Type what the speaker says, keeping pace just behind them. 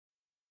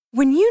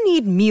When you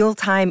need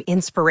mealtime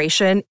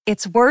inspiration,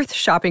 it's worth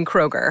shopping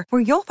Kroger,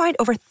 where you'll find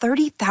over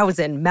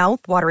 30,000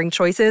 mouth-watering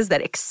choices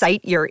that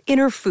excite your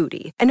inner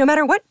foodie. And no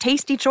matter what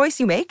tasty choice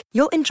you make,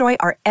 you'll enjoy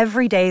our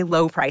everyday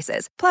low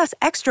prices, plus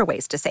extra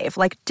ways to save,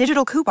 like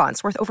digital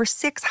coupons worth over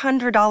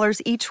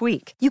 $600 each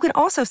week. You can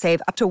also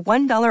save up to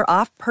 $1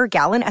 off per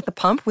gallon at the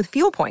pump with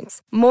fuel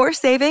points. More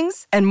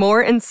savings and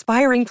more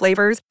inspiring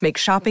flavors make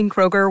shopping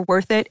Kroger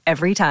worth it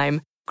every time.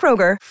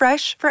 Kroger,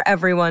 fresh for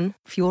everyone.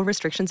 Fuel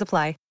restrictions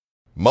apply.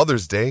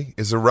 Mother's Day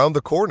is around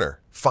the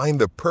corner.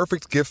 Find the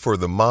perfect gift for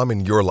the mom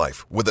in your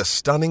life with a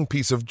stunning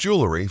piece of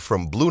jewelry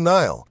from Blue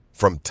Nile.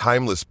 From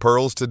timeless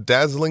pearls to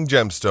dazzling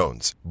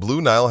gemstones,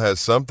 Blue Nile has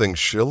something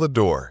she'll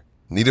adore.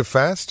 Need it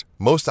fast?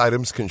 Most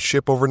items can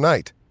ship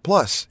overnight.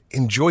 Plus,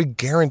 enjoy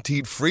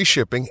guaranteed free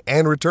shipping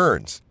and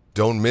returns.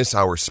 Don't miss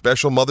our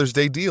special Mother's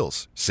Day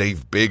deals.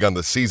 Save big on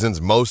the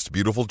season's most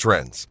beautiful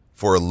trends.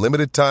 For a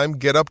limited time,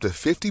 get up to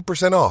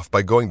 50% off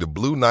by going to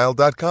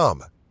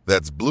BlueNile.com.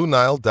 That's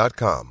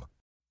BlueNile.com.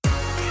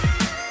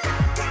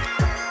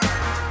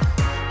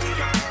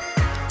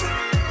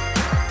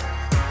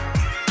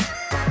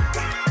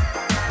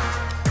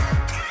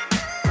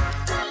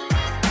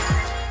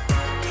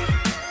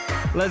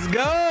 Let's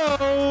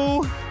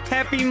go!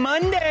 Happy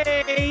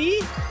Monday!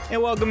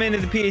 And welcome into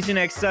the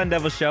PHNX Sun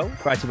Devil Show,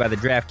 brought to you by the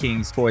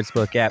DraftKings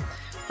Sportsbook app,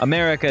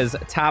 America's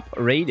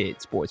top-rated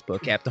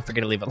sportsbook app. Don't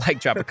forget to leave a like,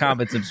 drop a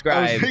comment,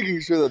 subscribe. I was making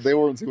sure that they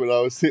weren't seeing what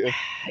I was seeing.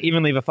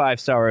 Even leave a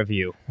 5-star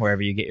review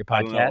wherever you get your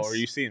podcasts. Are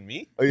you seeing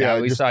me? Oh,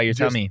 yeah, we saw your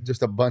tummy.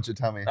 Just a bunch of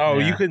tummy. Oh,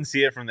 Yeah. you couldn't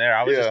see it from there.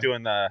 I was just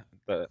doing the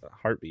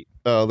heartbeat.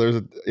 Oh,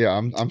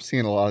 I'm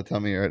seeing a lot of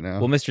tummy right now.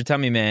 Well, Mr.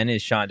 Tummy Man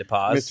is Sean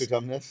DePaz. Mr.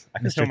 Tumness. I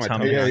can Mr. show my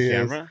Tummy. tummy Yeah, on he is.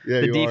 camera. Yeah,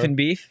 The you Deef are. and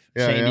Beef,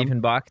 Yeah, I Shane am.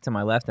 Diefenbach to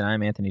my left, and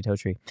I'm Anthony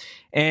Totri.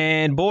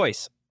 And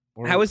boys,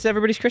 how was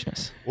everybody's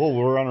Christmas? Well,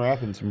 we're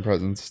unwrapping some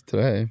presents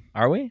today.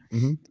 Are we?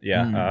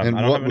 Yeah, Mm. And I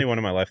don't what- have anyone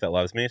in my life that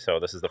loves me, so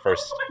this is the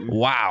first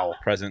Wow.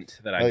 present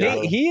that I Oh,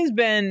 got. yeah. He has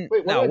been.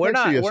 Wait, what no, did I we're text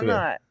you not. We're yesterday?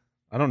 not.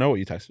 I don't know what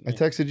you texted I me.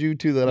 texted you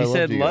too that I He loved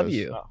said you love guys.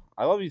 you. Oh,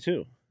 I love you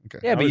too. Okay.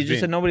 Yeah, I but you was just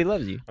said being- nobody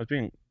loves you. I was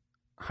being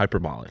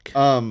hyperbolic.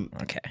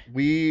 Okay.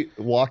 We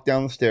walked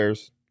down the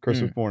stairs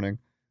Christmas morning,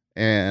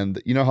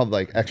 and you know how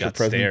like extra Got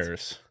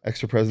presents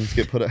stairs.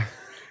 get put out.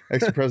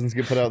 Extra presents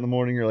get put out in the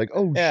morning. You're like,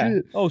 oh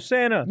shit. Oh,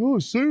 Santa. Oh,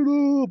 Santa!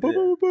 Boo,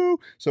 boo, boo.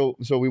 So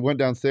we went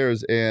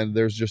downstairs and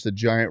there's just a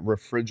giant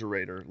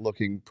refrigerator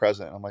looking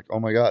present. I'm like, oh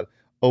my god!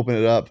 Open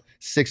it up.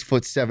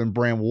 6'7"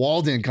 Bram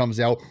Walden comes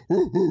out.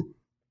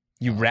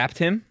 You wrapped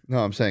him? No,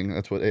 I'm saying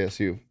that's what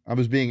ASU. I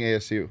was being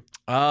ASU.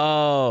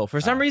 Oh, for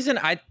some reason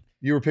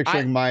You were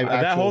picturing my actual.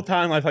 That whole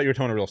time, I thought you were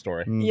telling a real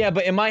story. Mm. yeah,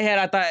 but in my head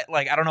I thought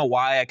I don't know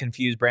why I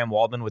confused Bram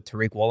Walden with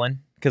Tariq Woolen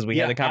because we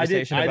had a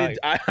conversation about.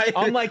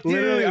 I'm like,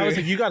 literally, I was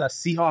dude. like, you got a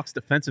Seahawks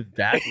defensive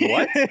back?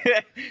 What?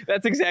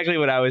 That's exactly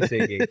what I was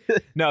thinking.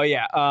 No,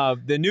 yeah.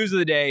 The news of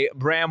the day: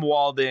 Bram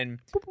Walden,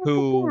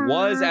 who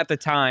was at the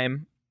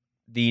time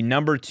the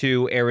number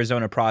 2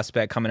 Arizona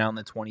prospect coming out in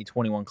the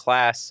 2021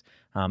 class,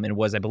 and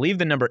was, I believe,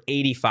 the number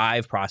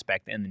 85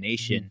 prospect in the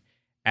nation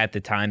at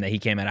the time that he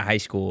came out of high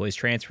school, is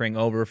transferring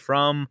over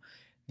from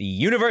the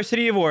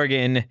University of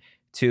Oregon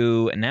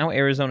to now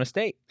Arizona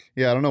State.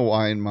 Yeah, I don't know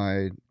why in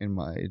my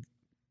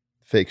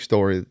fake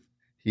story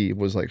he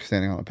was like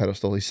standing on a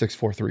pedestal. He's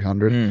 6'4",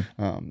 300,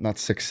 not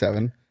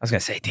 6'7". I was gonna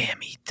say, damn,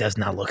 he does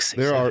not look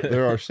 6'7".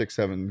 There are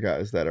 6'7"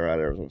 guys that are at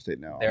Arizona State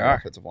now. There on the are.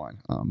 offensive line,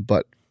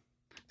 but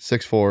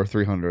 6'4",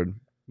 300,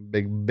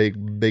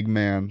 big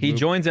man. He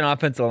joins an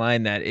offensive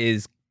line that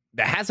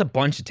has a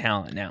bunch of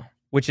talent now,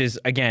 which is,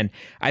 again,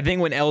 I think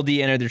when LD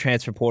entered the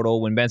transfer portal,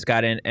 when Ben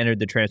Scott entered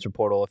the transfer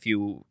portal a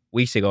few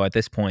weeks ago at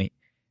this point,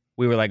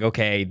 we were like,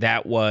 okay,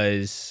 that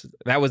was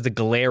the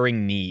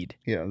glaring need.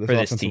 Yeah, this for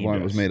this offensive team.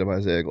 line was made of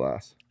Isaiah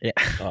Glass.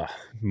 Yeah.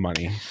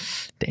 Money.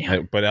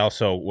 Damn. But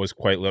also was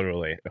quite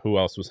literally, who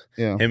else was?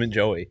 Yeah, Him and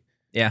Joey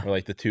Yeah. were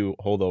like the two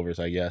holdovers,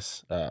 I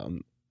guess,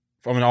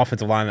 from an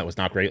offensive line that was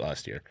not great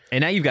last year.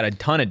 And now you've got a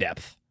ton of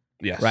depth,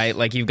 Yes. right?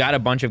 Like you've got a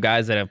bunch of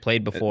guys that have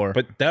played before.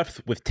 But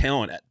depth with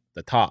talent at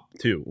the top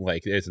too.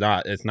 Like it's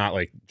not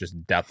like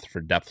just depth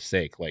for depth's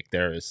sake. Like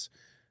there is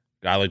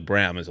a guy like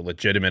Bram is a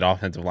legitimate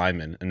offensive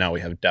lineman, and now we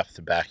have depth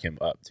to back him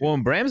up too. well,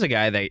 and Bram's a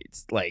guy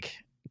that's like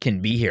can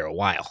be here a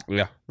while.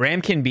 Yeah.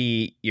 Bram can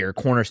be your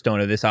cornerstone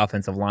of this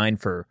offensive line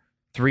for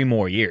 3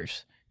 more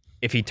years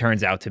if he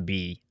turns out to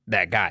be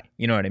that guy.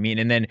 You know what I mean?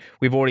 And then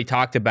we've already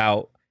talked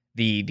about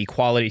the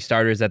quality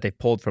starters that they've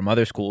pulled from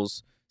other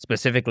schools,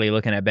 specifically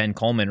looking at Ben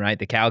Coleman, right?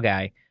 The Cal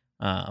guy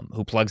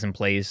who plugs and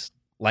plays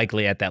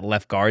likely at that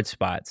left guard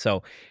spot.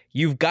 So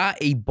you've got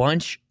a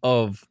bunch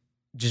of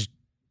just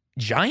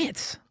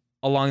giants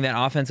along that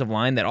offensive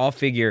line that all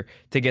figure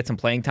to get some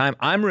playing time.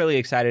 I'm really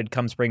excited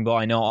come spring ball.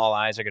 I know all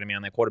eyes are going to be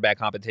on the quarterback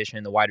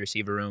competition, the wide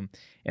receiver room,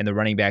 and the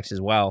running backs as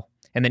well.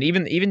 And then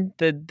even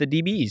the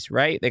DBs,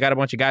 right? They got a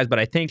bunch of guys, but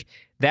I think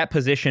that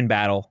position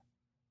battle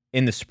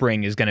in the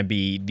spring is going to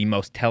be the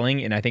most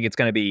telling, and I think it's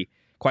going to be,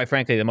 quite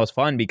frankly, the most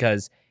fun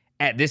because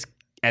at this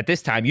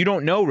time, you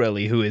don't know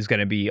really who is going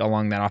to be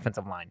along that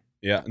offensive line.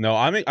 Yeah, no,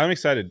 I'm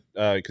excited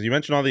because you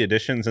mentioned all the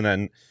additions, and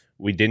then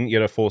We didn't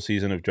get a full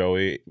season of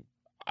Joey.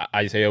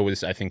 Isaiah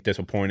was, I think,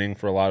 disappointing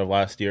for a lot of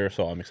last year,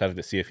 so I'm excited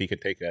to see if he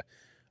could take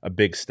a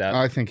big step.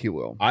 I think he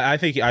will. I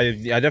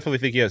definitely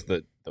think he has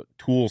the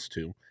tools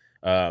to.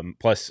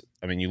 Plus,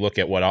 I mean, you look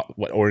at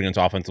what Oregon's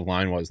offensive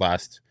line was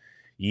last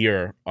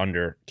year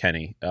under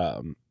Kenny.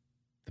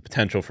 The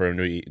potential for him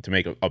to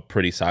make a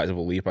pretty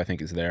sizable leap, I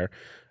think, is there.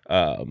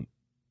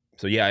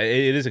 So yeah,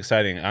 it is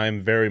exciting. I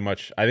think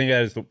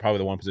that is probably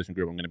the one position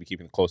group I'm going to be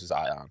keeping the closest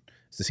eye on,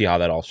 is to see how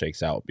that all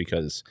shakes out,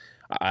 because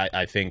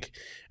I think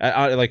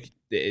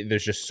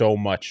there's just so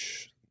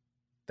much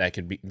that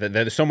could be.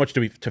 There's so much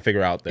to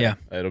figure out there.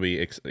 Yeah. It'll be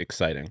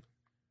exciting.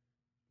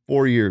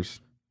 4 years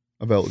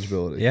of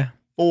eligibility. Yeah.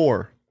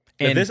 4.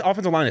 If And this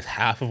offensive line is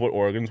half of what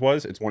Oregon's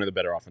was, it's one of the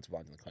better offensive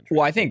lines in the country.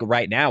 well, I think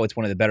right now it's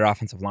one of the better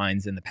offensive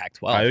lines in the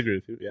Pac-12. I agree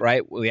with you. Yeah.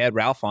 Right? We had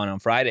Ralph on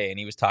Friday, and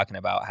he was talking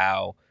about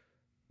how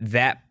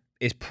that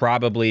is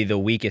probably the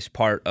weakest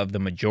part of the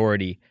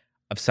majority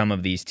of some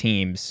of these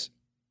teams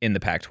in the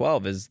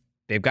Pac-12 is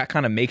they've got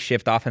kind of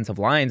makeshift offensive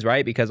lines,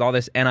 right? Because all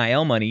this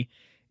NIL money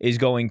is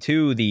going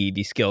to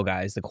the skill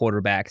guys, the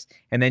quarterbacks,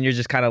 and then you're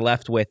just kind of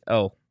left with,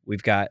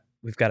 we've got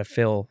to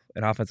fill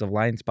an offensive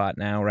line spot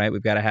now, right?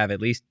 We've got to have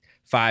at least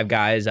 5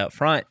 guys up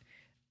front.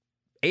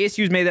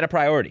 ASU's made that a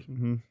priority.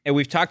 Mm-hmm. And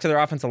we've talked to their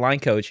offensive line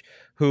coach,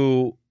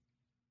 who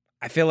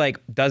I feel like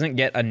doesn't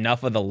get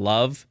enough of the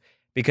love,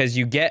 because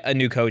you get a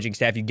new coaching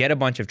staff, you get a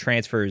bunch of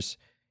transfers,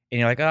 and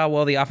you're like, oh,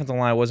 well, the offensive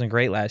line wasn't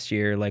great last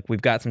year. Like,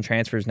 we've got some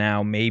transfers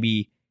now.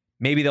 Maybe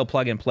they'll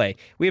plug and play.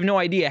 We have no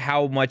idea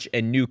how much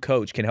a new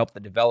coach can help the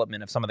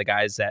development of some of the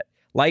guys that,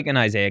 like an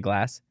Isaiah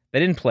Glass, that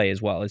didn't play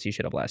as well as he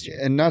should have last year.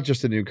 And not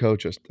just a new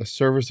coach, a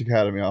Service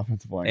Academy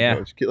offensive line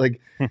coach. Like,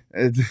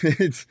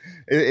 it's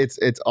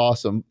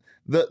awesome.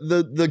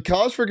 The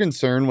cause for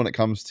concern when it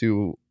comes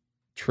to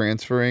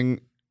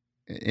transferring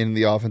in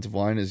the offensive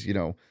line is,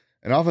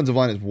 an offensive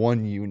line is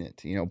one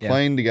unit.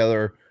 Playing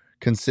together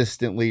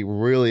consistently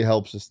really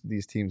helps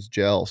these teams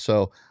gel.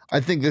 So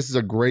I think this is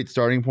a great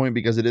starting point,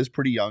 because it is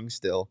pretty young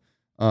still.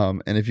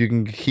 And if you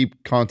can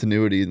keep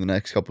continuity in the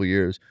next couple of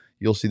years,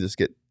 you'll see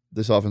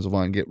this offensive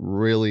line get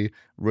really,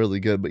 really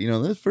good. But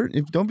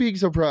don't be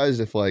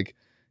surprised if you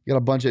got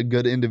a bunch of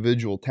good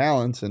individual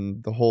talents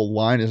and the whole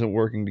line isn't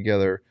working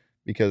together,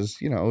 because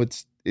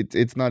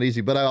it's not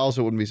easy. But I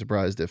also wouldn't be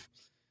surprised if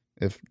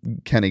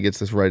Kenny gets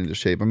this right into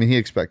shape. I mean, he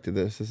expected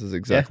this. This is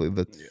exactly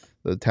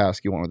the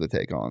task he wanted to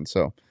take on.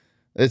 So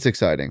it's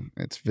exciting.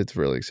 It's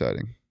really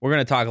exciting. We're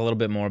going to talk a little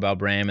bit more about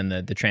Bram and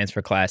the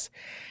transfer class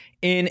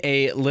in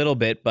a little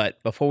bit.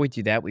 But before we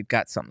do that, we've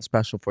got something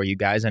special for you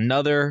guys.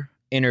 Another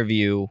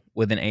interview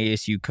with an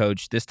ASU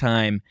coach, this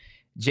time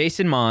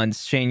Jason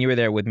Mons. Shane, you were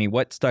there with me.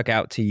 What stuck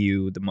out to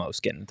you the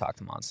most getting to talk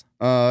to Mons?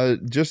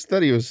 Just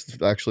that he was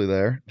actually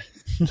there,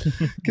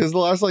 because the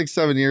last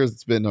 7 years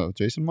it's been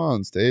Jason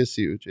Mons to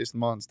ASU, Jason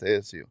Mons to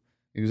ASU.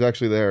 He was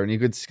actually there, and you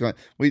could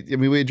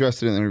we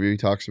addressed it in the interview. He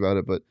talks about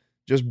it, but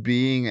just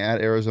being at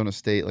Arizona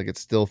State, it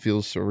still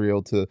feels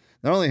surreal to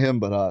not only him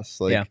but us.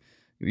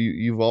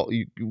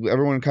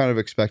 Everyone kind of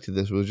expected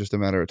this. It was just a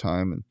matter of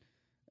time,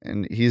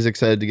 and he's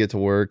excited to get to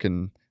work,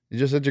 and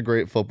he's just such a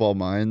great football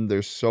mind.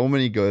 There's so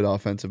many good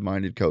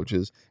offensive-minded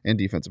coaches and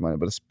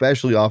defensive-minded, but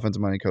especially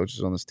offensive-minded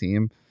coaches on this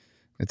team.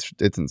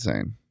 It's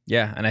insane.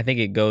 Yeah, and I think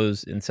it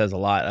goes and says a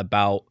lot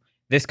about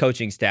this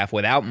coaching staff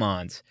without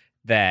Mons,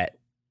 that,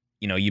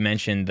 you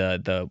mentioned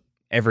the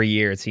every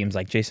year it seems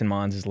like Jason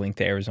Mons is linked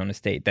to Arizona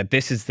State, that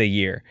this is the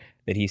year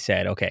that he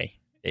said, okay,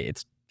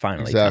 it's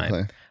finally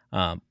time.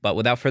 But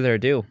without further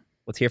ado,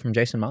 let's hear from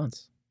Jason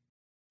Mons.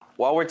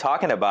 While we're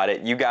talking about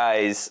it, you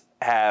guys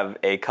have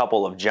a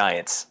couple of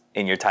giants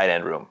in your tight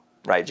end room,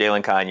 right?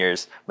 Jalen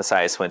Conyers,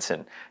 Messiah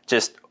Swinson.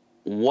 Just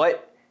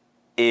what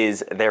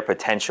is their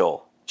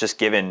potential, just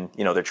given,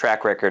 their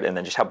track record and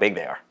then just how big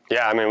they are?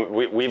 Yeah, I mean,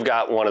 we've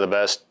got one of the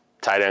best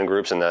tight end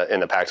groups in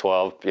the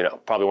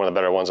Pac-12, probably one of the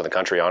better ones in the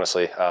country,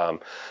 honestly.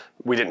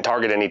 We didn't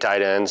target any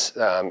tight ends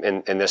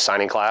in this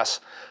signing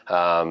class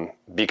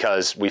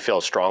because we feel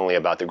strongly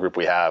about the group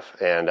we have.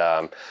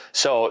 And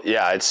so,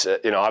 yeah, it's,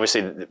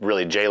 obviously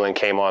really Jalen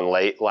came on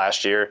late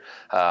last year.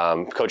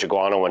 Coach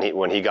Iguana,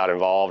 when he got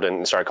involved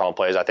and started calling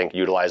plays, I think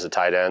utilized the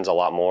tight ends a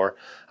lot more.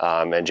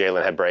 And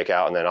Jalen had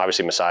breakout. And then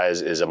obviously Messiah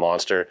is a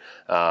monster.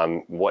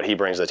 What he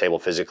brings to the table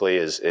physically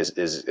is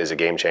a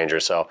game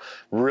changer. So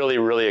really,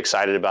 really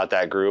excited about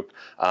that group.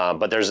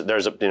 But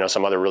there's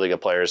some other really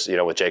good players,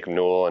 with Jacob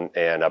Newell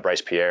and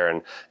Bryce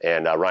Pierre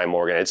and Ryan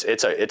Morgan.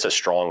 It's a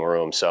strong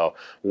room. So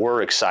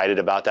we're excited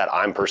about that.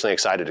 I'm personally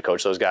excited to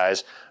coach those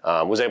guys.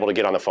 Was able to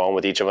get on the phone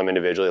with each of them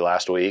individually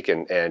last week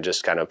and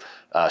just kind of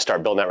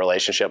start building that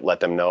relationship, let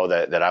them know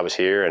that I was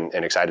here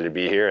and excited to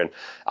be here. And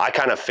I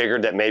kind of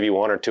figured that maybe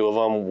one or two of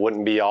them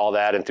wouldn't be all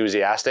that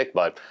enthusiastic,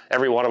 but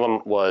every one of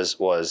them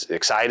was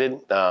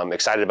excited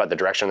about the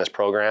direction of this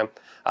program.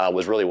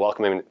 Was really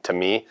welcoming to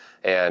me,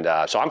 and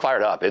so I'm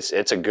fired up. It's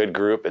a good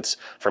group. It's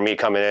for me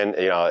coming in,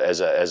 as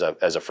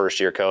a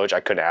first-year coach,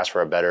 I couldn't ask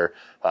for a better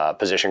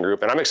position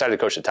group. And I'm excited to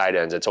coach the tight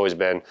ends. It's always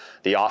been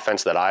the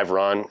offense that I've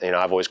run.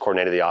 I've always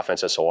coordinated the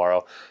offense at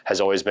Saguaro. Has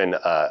always been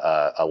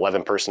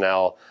 11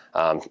 personnel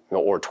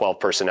or 12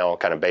 personnel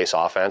kind of base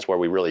offense where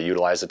we really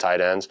utilize the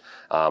tight ends.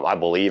 I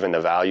believe in the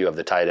value of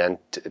the tight end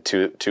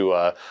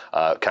to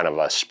kind of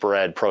a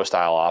spread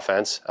pro-style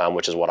offense,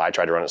 which is what I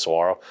try to run at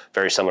Saguaro.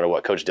 Very similar to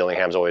what Coach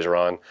Dillingham's always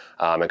run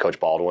and Coach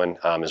Baldwin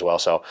as well.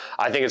 So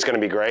I think it's going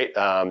to be great.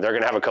 They're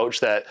going to have a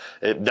coach that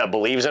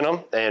believes in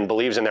them and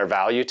believes in their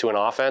value to an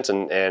offense,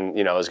 and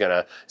is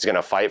going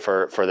to fight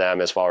for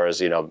them as far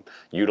as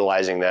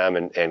utilizing them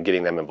and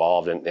getting them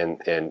involved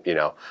in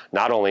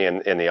not only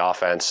in the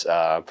offense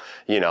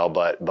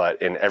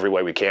but in every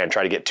way we can.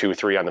 Try to get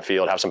 2-3 on the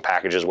field, have some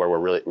packages where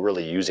we're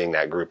really using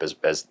that group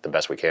as the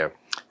best we can.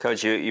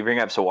 Coach, you bring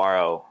up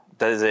Saguaro.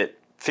 Does it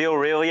feel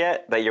real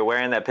yet that you're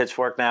wearing that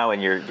pitchfork now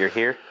and you're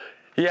here?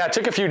 Yeah, it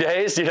took a few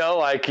days,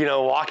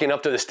 walking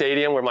up to the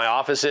stadium where my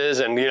office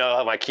is and,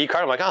 my key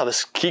card. I'm like, oh,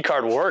 this key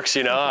card works,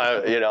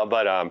 but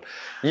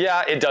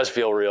it does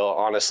feel real,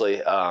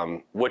 honestly,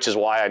 which is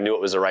why I knew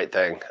it was the right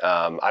thing.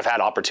 I've had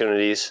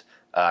opportunities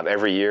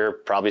every year,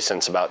 probably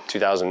since about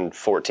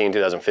 2014,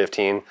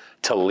 2015,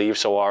 to leave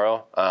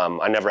Saguaro.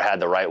 I never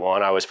had the right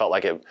one. I always felt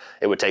like it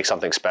would take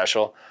something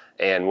special.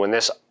 And when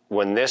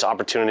this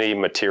opportunity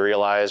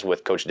materialized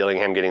with Coach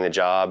Dillingham getting the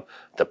job,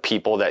 the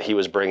people that he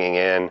was bringing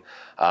in,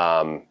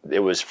 it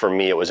was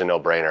a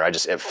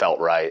no-brainer. It felt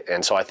right.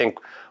 And so I think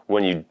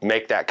when you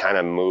make that kind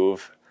of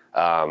move,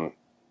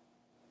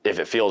 if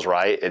it feels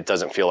right, it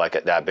doesn't feel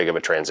like that big of a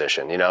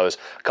transition. It was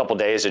a couple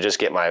days to just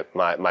get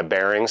my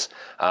bearings.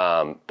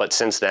 But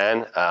since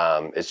then,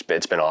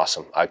 it's been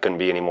awesome. I couldn't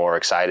be any more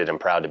excited and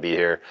proud to be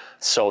here.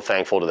 So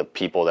thankful to the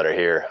people that are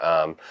here.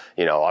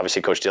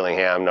 Obviously Coach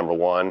Dillingham, number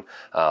one,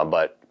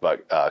 but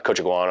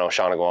Coach Aguano,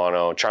 Sean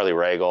Aguano, Charlie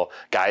Regal,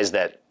 guys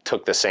that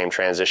took the same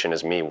transition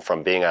as me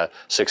from being a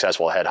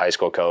successful head high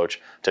school coach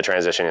to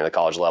transitioning to the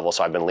college level.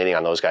 So I've been leaning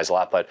on those guys a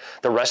lot, but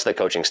the rest of the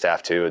coaching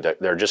staff too,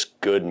 they're just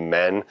good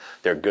men.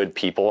 They're good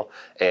people.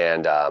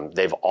 And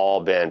they've all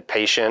been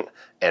patient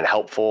and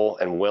helpful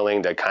and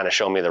willing to kind of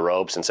show me the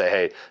ropes and say,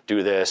 hey,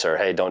 do this, or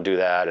hey, don't do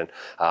that.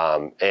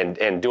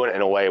 And doing it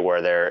in a way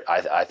where they're,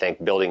 I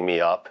think, building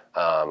me up.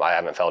 I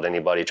haven't felt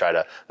anybody try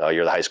to, oh,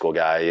 you're the high school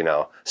guy,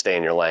 stay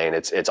in your lane.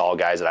 It's all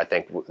guys that I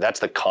think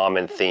that's the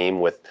common theme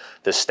with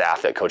the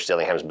staff that Coach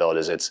Dillingham's built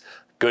is it's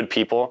good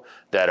people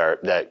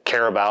that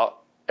care about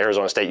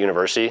Arizona State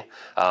University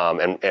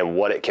and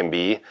what it can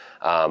be,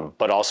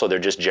 but also they're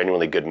just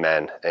genuinely good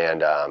men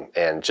and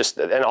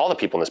all the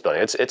people in this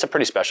building. It's a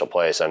pretty special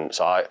place, and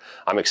so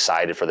I'm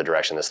excited for the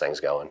direction this thing's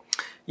going.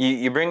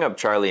 You bring up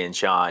Charlie and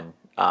Sean,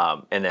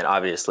 and then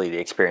obviously the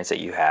experience that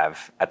you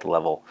have at the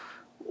level.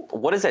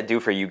 What does that do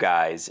for you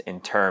guys in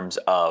terms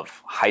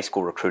of high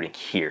school recruiting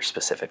here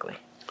specifically?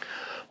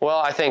 Well,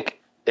 I think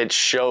it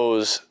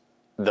shows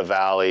the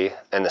Valley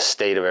and the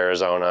state of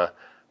Arizona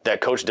that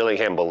Coach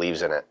Dillingham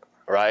believes in it.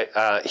 Right?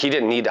 He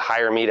didn't need to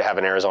hire me to have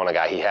an Arizona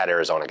guy. He had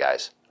Arizona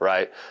guys,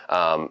 right?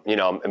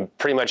 And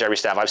pretty much every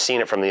staff, I've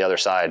seen it from the other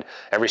side.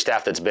 Every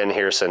staff that's been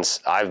here since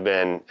I've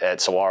been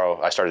at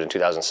Saguaro, I started in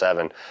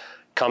 2007,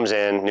 comes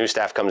in, new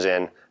staff comes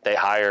in, they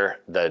hire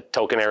the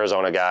token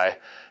Arizona guy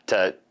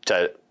to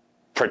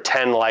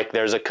pretend like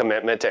there's a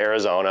commitment to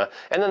Arizona,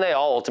 and then they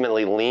all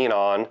ultimately lean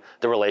on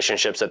the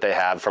relationships that they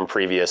have from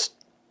previous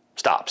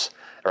stops.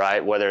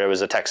 Right? Whether it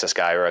was a Texas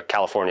guy or a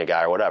California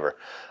guy or whatever.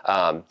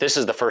 This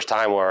is the first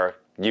time where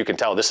you can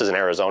tell this is an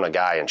Arizona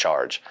guy in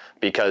charge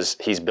because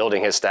he's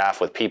building his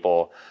staff with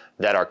people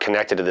that are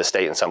connected to the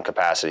state in some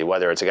capacity,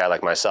 whether it's a guy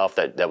like myself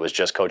that was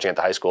just coaching at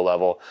the high school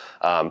level.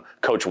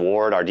 Coach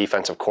Ward, our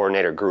defensive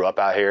coordinator, grew up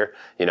out here.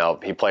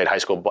 He played high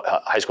school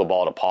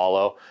ball at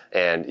Apollo,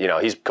 and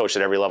he's coached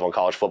at every level in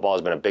college football,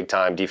 has been a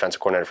big-time defensive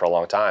coordinator for a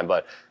long time,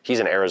 but he's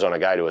an Arizona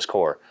guy to his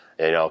core.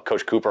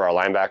 Coach Cooper, our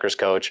linebackers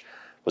coach,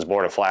 was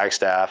born in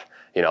Flagstaff,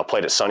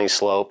 played at Sunny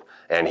Slope,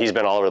 and he's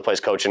been all over the place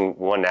coaching,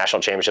 won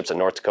national championships at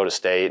North Dakota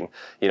State.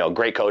 And,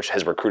 great coach,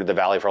 has recruited the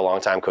Valley for a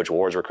long time. Coach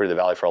Ward's recruited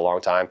the Valley for a long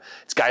time.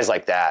 It's guys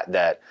like that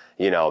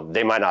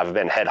they might not have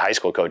been head high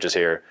school coaches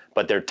here,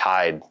 but they're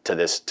tied to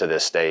this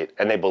state,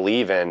 and they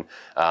believe in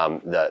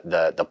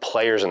the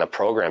players and the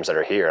programs that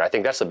are here. I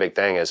think that's the big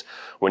thing is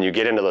when you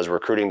get into those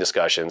recruiting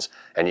discussions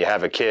and you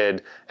have a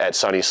kid at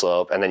Sunny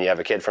Slope and then you have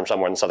a kid from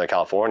somewhere in Southern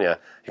California,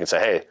 you can say,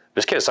 hey,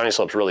 this kid at Sunny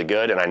Slope's really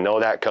good, and I know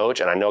that coach,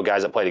 and I know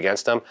guys that played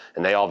against him,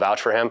 and they all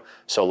vouch for him.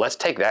 So let's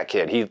take that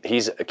kid.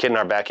 He's a kid in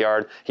our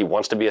backyard. He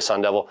wants to be a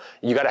Sun Devil.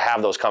 You got to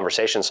have those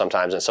conversations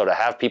sometimes, and so to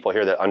have people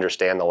here that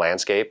understand the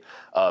landscape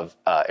of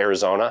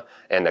Arizona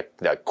and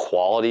the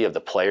quality of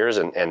the players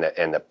and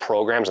the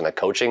programs and the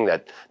coaching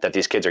that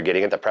these kids are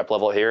getting at the prep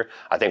level here,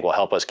 I think will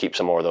help us keep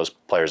some more of those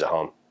players at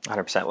home.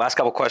 100%. Last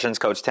couple questions,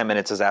 Coach. 10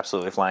 minutes is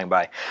absolutely flying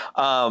by.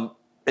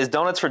 Is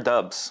donuts for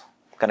Dubs?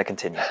 going to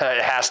continue?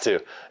 It has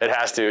to. It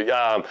has to.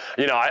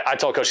 I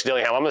told Coach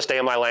Dillingham, I'm going to stay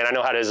in my lane. I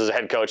know how it is as a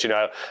head coach.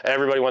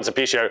 Everybody wants a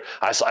piece here.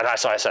 I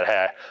said,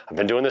 hey, I've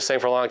been doing this thing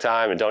for a long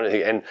time,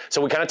 and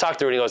so we kind of talked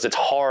through it. And he goes, it's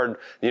hard,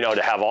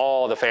 to have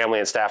all the family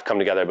and staff come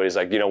together. But he's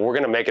like, we're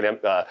going to make an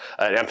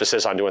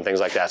emphasis on doing things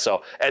like that.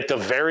 So at the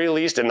very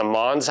least, in the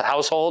Mons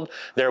household,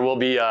 there will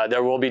be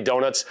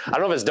donuts. I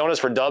don't know if it's donuts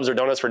for Dubs or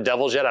donuts for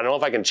Devils yet. I don't know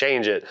if I can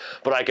change it,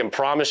 but I can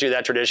promise you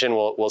that tradition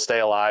will stay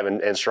alive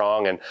and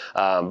strong. And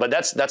but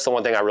that's the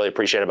one thing I really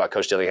appreciate about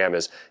Coach Dillingham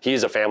is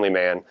he's a family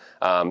man.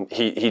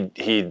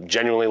 He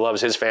genuinely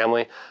loves his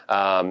family,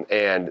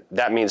 and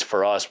that means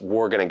for us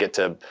we're going to get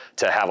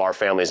to have our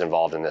families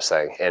involved in this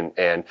thing.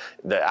 And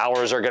the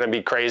hours are going to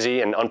be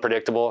crazy and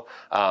unpredictable,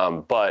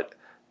 but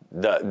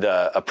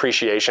the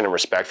appreciation and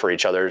respect for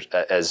each other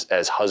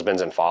as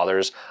husbands and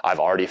fathers, I've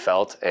already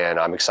felt, and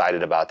I'm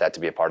excited about that to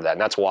be a part of that.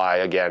 And that's why,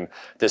 again,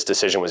 this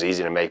decision was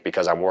easy to make,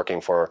 because I'm working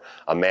for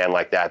a man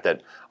like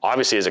that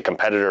obviously is a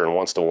competitor and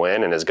wants to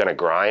win and is going to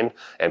grind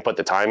and put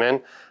the time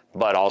in,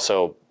 but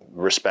also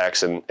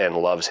respects and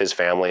loves his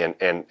family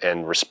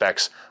and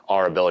respects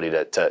our ability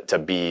to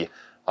be,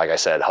 like I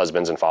said,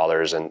 husbands and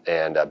fathers and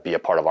be a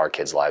part of our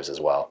kids' lives as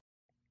well.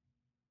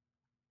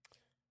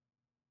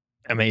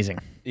 Amazing.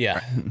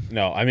 Yeah.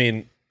 No, I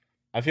mean,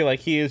 I feel like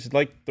he is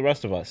like the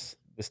rest of us.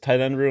 This tight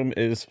end room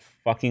is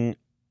fucking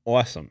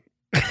awesome.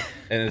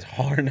 And it's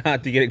hard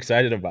not to get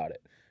excited about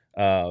it.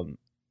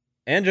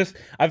 And just,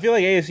 I feel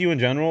like ASU in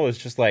general is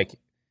just like,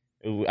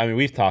 I mean,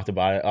 we've talked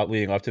about it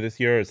leading up to this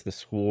year. It's the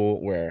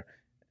school where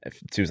it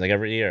seems like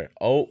every year,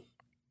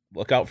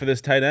 look out for this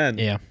tight end.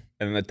 Yeah.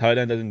 And the tight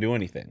end doesn't do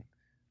anything.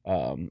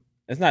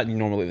 It's not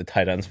normally the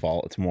tight end's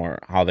fault. It's more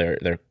how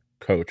they're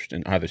coached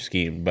and how they're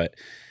schemed. But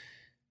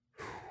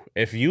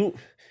if you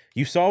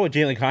saw what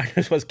Jalen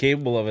Conyers was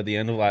capable of at the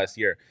end of last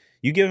year,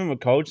 you give him a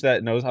coach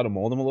that knows how to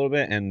mold him a little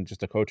bit and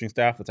just a coaching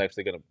staff that's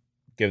actually going to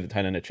give the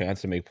tight end a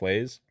chance to make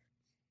plays.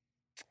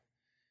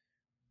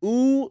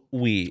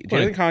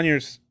 Jalen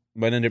Conyers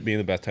might end up being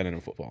the best tight end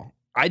in football.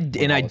 I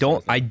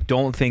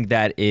don't think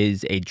that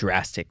is a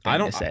drastic thing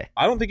to say.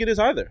 I don't think it is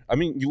either. I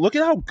mean, you look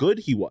at how good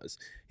he was.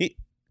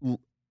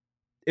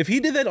 If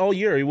he did that all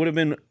year, he would have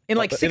been in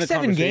like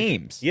 6-7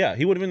 games. Yeah,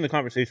 he would have been in the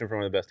conversation for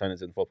one of the best tight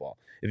ends in football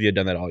if he had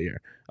done that all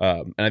year.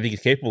 And I think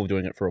he's capable of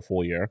doing it for a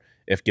full year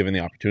if given the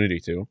opportunity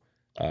to.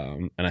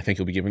 And I think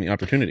he'll be given the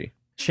opportunity.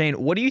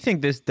 Shane, what do you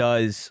think this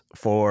does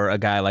for a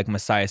guy like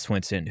Messiah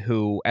Swinson,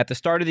 who at the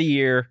start of the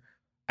year,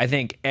 I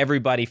think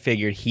everybody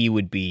figured he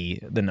would be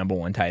the number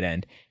one tight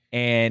end.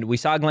 And we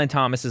saw Glenn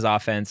Thomas's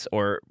offense,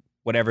 or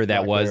whatever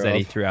that was that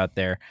he threw out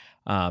there,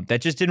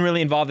 that just didn't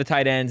really involve the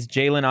tight ends.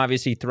 Jalen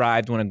obviously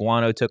thrived when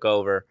Iguano took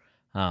over.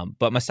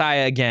 But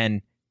Messiah,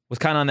 again, was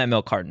kind of on that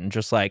milk carton.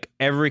 Just like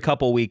every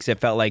couple weeks, it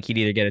felt like he'd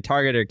either get a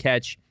target or a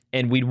catch.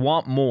 And we'd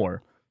want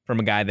more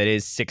from a guy that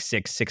is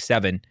 6'6",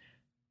 6'7".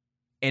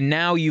 And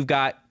now you've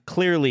got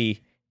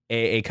clearly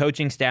a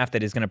coaching staff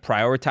that is going to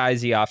prioritize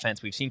the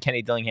offense. We've seen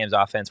Kenny Dillingham's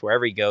offense.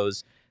 Wherever he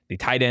goes, the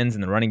tight ends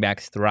and the running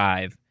backs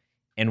thrive.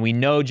 And we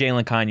know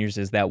Jalen Conyers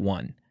is that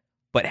one.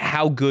 But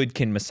how good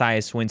can Messiah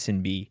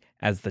Swinson be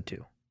as the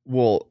two?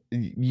 Well,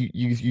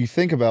 you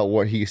think about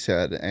what he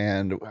said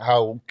and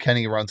how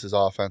Kenny runs his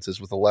offenses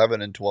with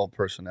 11 and 12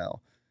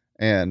 personnel,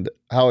 and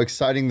how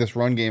exciting this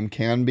run game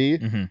can be,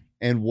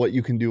 and what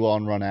you can do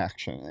on run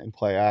action and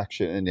play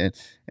action,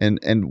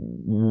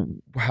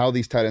 and how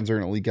these tight ends are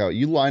going to leak out.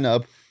 You line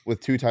up with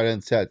two tight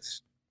end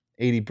sets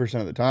 80%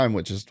 of the time,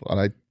 which is what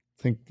I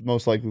think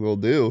most likely we'll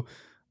do.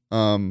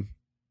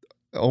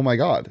 Oh my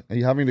God, are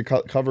you having to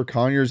cover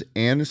Conyers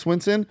and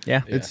Swinson?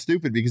 Yeah. It's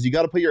stupid because you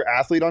got to put your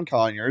athlete on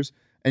Conyers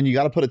and you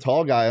got to put a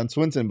tall guy on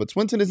Swinson, but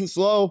Swinson isn't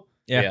slow.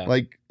 Yeah.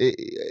 Like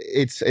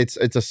it's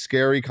a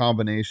scary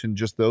combination,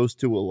 just those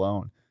two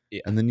alone.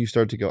 Yeah. And then you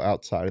start to go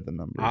outside of the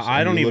numbers.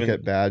 I don't even look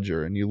at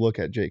Badger, and you look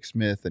at Jake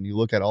Smith, and you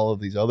look at all of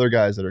these other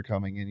guys that are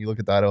coming in. You look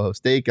at the Idaho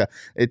State guy.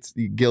 It's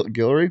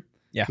Guillory.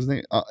 Yeah. His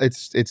name,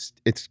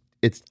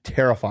 it's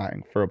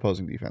terrifying for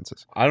opposing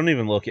defenses. I don't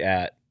even look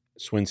at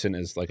Swinson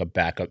as like a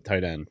backup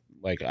tight end.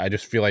 Like, I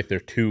just feel like they're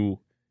two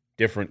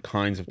different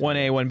kinds of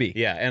 1A, 1B.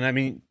 Yeah, and I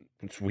mean,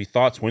 we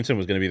thought Swinson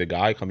was going to be the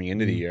guy coming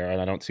into the year,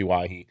 and I don't see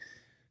why he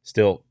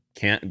still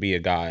can't be a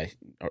guy,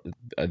 or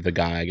the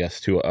guy, I guess,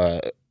 to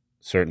a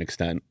certain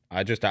extent.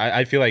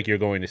 I feel like you're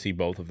going to see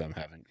both of them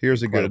having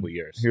incredible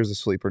years. Here's a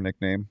sleeper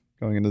nickname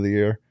going into the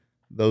year.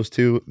 Those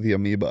two, the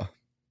amoeba,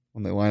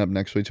 when they line up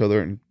next to each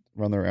other and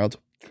run their routes.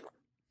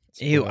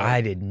 Ew,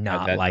 I did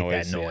not like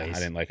that noise. Yeah, I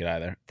didn't like it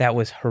either. That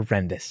was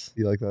horrendous.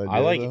 You like that idea? I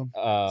like.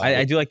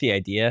 I do like the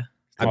idea.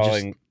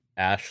 Calling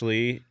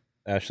Ashley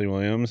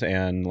Williams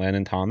and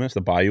Landon Thomas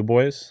the Bayou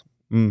Boys.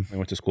 They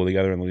went to school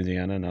together in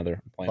Louisiana. Now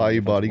they're playing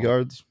Bayou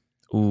Bodyguards.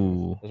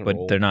 Ooh,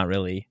 but they're not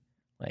really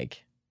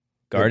like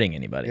guarding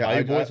anybody. Yeah,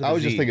 I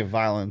was just thinking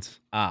violence.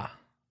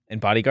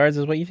 And bodyguards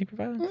is what you think for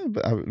violence?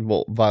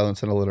 Well,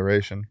 violence and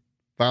alliteration.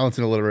 Violence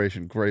and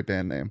alliteration. Great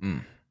band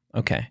name.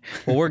 Okay.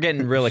 Well, we're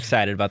getting real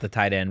excited about the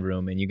tight end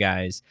room, and you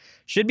guys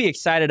should be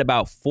excited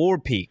about Four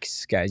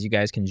Peaks. Guys, you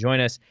guys can join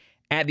us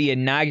at the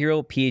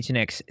inaugural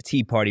PHNX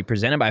Tea Party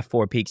presented by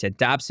Four Peaks at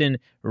Dobson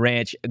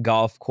Ranch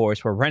Golf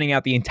Course. We're renting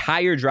out the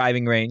entire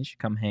driving range.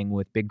 Come hang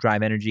with Big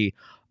Drive Energy.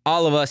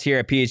 All of us here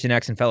at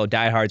PHNX and fellow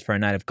diehards for a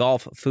night of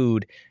golf,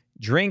 food,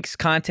 drinks,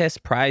 contests,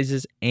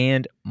 prizes,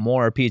 and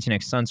more.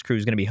 PHNX Suns crew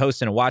is going to be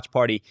hosting a watch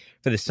party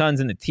for the Suns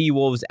and the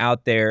T-Wolves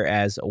out there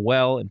as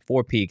well. And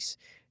Four Peaks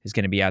is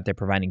going to be out there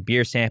providing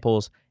beer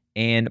samples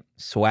and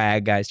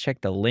swag. Guys,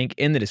 check the link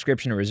in the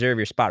description to reserve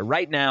your spot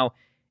right now.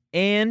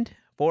 And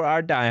for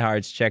our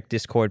diehards, check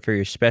Discord for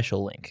your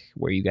special link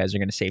where you guys are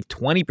going to save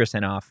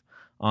 20% off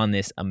on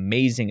this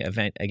amazing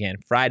event. Again,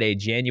 Friday,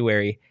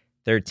 January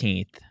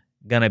 13th.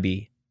 Gonna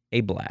be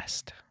a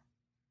blast.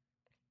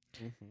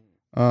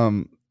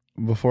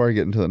 Before I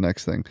get into the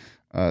next thing,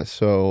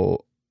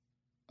 so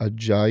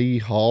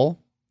Ajayi Hall,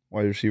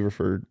 wide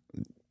receiver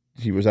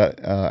he was at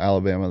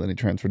Alabama, then he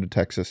transferred to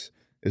Texas,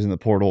 is in the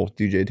portal.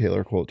 DJ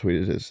Taylor quote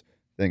tweeted his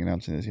thing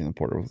announcing he's in the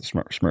portal with a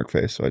smirk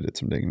face, so I did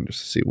some digging just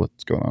to see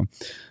what's going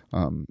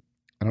on.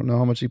 I don't know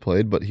how much he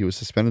played, but he was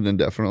suspended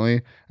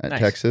indefinitely at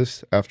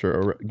Texas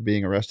after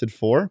being arrested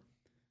for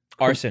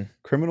arson,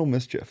 criminal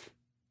mischief.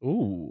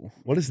 Ooh,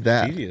 what is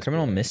that? Genius,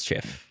 criminal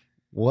mischief.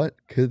 What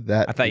could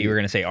that I thought be? you were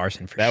going to say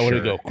arson for that sure.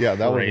 Would go crazy. Yeah,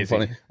 that would have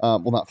been funny.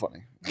 Well, not funny.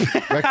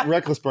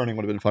 Reckless burning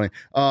would have been funny.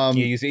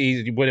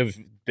 He would have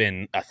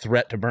been a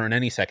threat to burn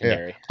any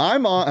secondary. Yeah.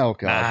 I'm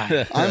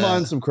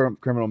on some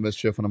criminal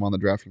mischief when I'm on the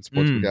DraftKings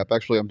Sportsbook app.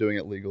 Actually, I'm doing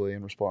it legally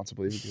and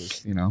responsibly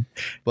because,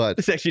 but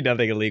it's actually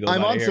nothing illegal.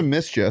 I'm on some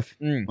mischief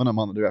when I'm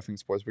on the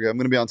DraftKings Sportsbook app. I'm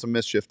going to be on some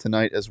mischief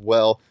tonight as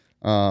well.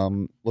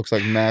 Looks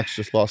like Max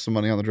just lost some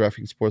money on the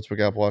DraftKings Sportsbook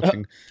app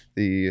watching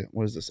the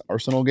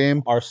Arsenal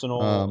game.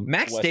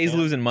 Max stays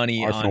losing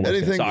money on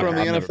anything soccer. from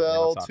the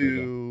NFL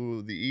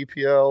to the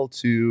EPL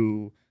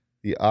to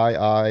the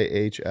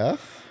IIHF.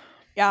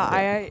 Yeah,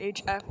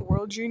 IIHF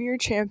World Junior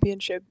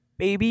Championship,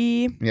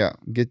 baby. Yeah,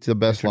 get to the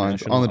best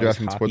lines on the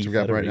DraftKings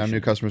Sportsbook app right now. New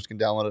customers can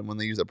download it, and when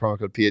they use that promo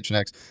code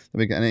PHNX,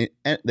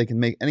 they can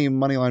make any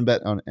money line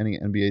bet on any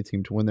NBA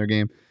team to win their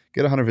game.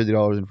 Get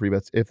 $150 in free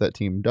bets if that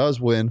team does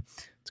win.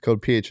 It's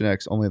code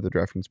PHNX only at the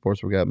DraftKings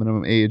Sportsbook app.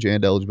 Minimum age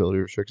and eligibility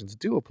restrictions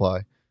do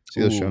apply.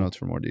 See those show notes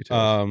for more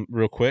details.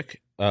 Real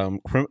quick,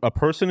 a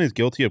person is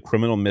guilty of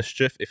criminal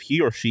mischief if he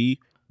or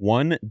she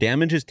 1.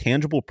 Damages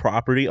tangible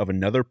property of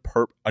another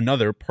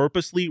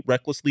purposely,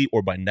 recklessly,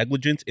 or by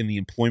negligence in the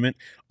employment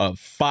of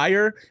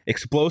fire,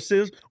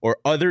 explosives, or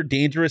other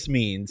dangerous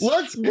means.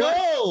 Let's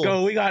go!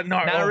 Go. We got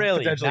not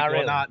really. Not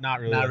really. Not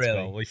really. Not Let's really.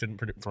 go. We shouldn't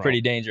predict. It's pretty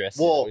dangerous.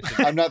 Well,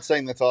 I'm not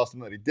saying that's awesome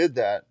that he did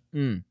that.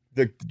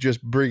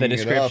 Just bringing the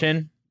description. It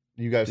up,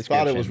 you guys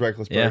thought it was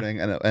reckless burning,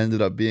 and it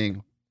ended up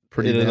being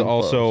pretty. It is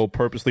also close.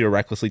 purposely or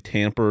recklessly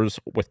tampers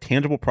with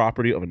tangible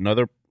property of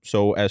another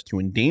so as to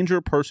endanger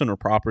person or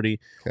property,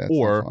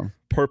 or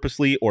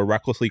purposely or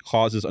recklessly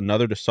causes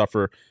another to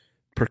suffer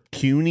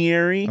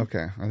pecuniary.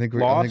 Okay, I think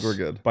we're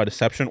good by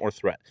deception or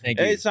threat. Thank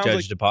you,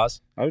 Judge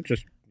DePaz. I would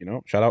just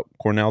shout out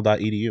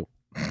Cornell.edu.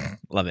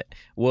 Love it.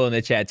 Will in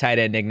the chat, tight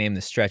end nickname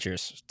the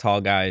Stretchers. Tall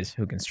guys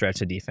who can stretch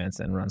the defense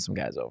and run some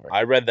guys over.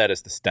 I read that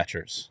as the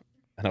Stetchers.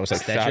 And I was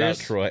like, shout out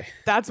Troy.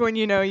 That's when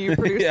you know you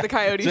produced the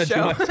Coyote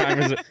show. I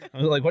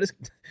was like, what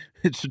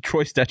should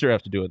Troy Stetcher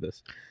have to do with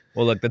this?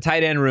 Well, look, the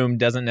tight end room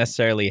doesn't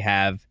necessarily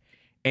have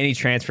any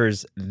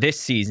transfers this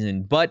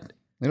season, but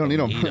they don't need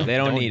them. They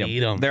don't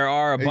need them. There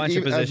are a bunch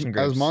of position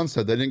groups. As Mon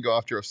said, they didn't go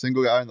after a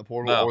single guy in the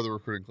portal or the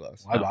recruiting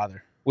class. Why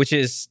bother? Which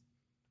is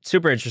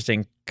super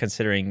interesting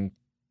considering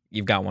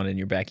you've got one in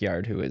your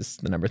backyard who is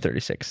the number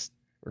 36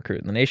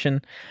 recruit in the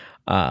nation.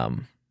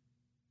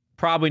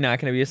 Probably not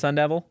going to be a Sun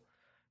Devil.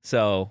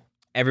 So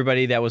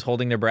everybody that was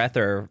holding their breath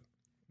or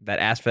that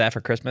asked for that for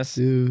Christmas,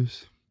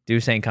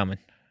 Deuce ain't coming.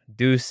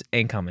 Deuce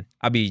ain't coming.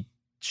 I'll be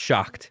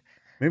shocked.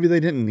 Maybe they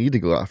didn't need to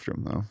go after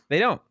him though. They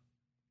don't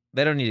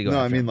need to go. No,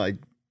 after I mean him.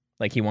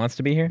 like he wants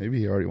to be here. Maybe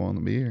he already wanted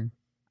to be here.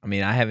 I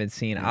mean, I haven't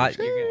seen.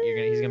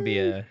 He's gonna be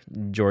a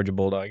Georgia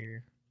Bulldog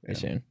here very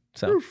soon.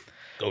 So,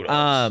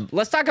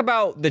 let's talk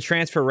about the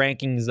transfer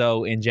rankings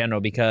though in general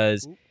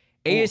because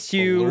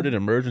ASU alerted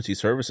emergency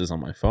services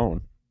on my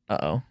phone.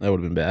 Uh-oh. That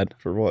would have been bad.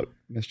 For what?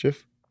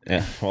 Mischief?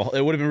 Yeah. Well,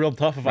 it would have been real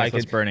tough if I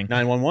could. Burning.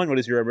 911, what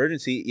is your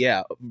emergency?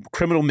 Yeah.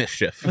 Criminal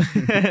mischief.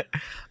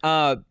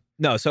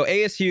 No, so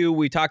ASU,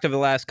 we talked over the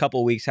last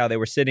couple of weeks how they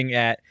were sitting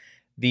at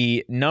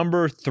the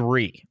number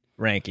 3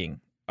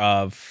 ranking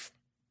of,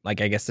 I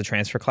guess, the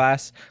transfer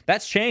class.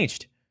 That's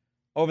changed.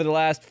 Over the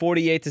last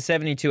 48 to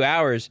 72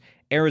 hours,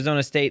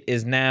 Arizona State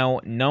is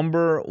now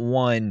number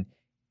 1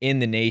 in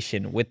the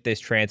nation with this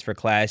transfer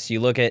class.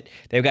 You look at,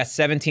 they've got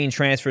 17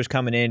 transfers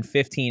coming in,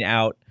 15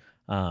 out,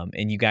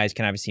 and you guys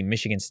can obviously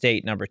Michigan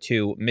State, number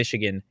 2,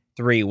 Michigan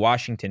 3,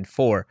 Washington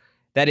 4.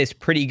 That is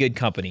pretty good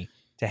company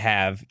to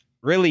have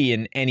really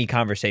in any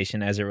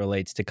conversation as it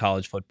relates to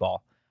college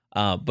football.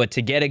 But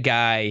to get a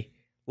guy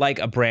like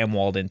a Bram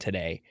Walden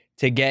today,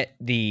 to get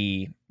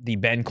the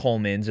Ben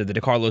Colemans or the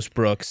DeCarlos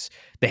Brooks,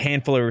 the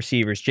handful of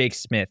receivers, Jake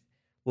Smith,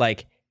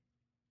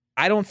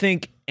 I don't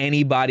think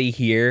anybody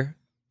here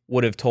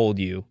would have told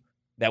you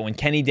that when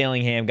Kenny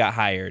Dillingham got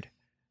hired,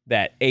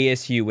 that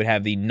ASU would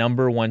have the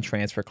number 1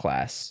 transfer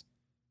class,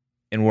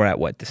 and we're at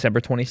what, December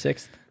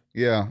 26th?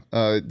 Yeah,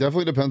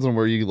 definitely depends on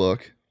where you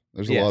look.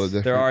 There's a lot of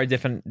different. There are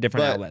different But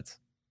outlets.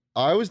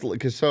 I was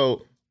because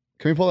so.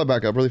 Can we pull that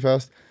back up really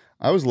fast?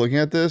 I was looking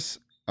at this,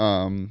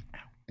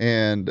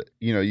 and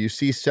you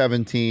see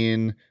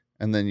 17,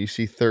 and then you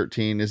see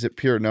 13. Is it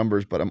pure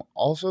numbers? But I'm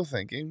also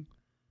thinking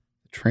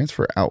the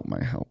transfer out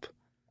might help.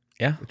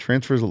 Yeah, the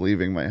transfers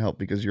leaving might help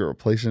because you're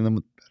replacing them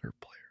with better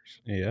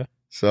players. Yeah.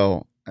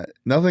 So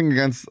nothing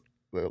against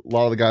a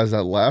lot of the guys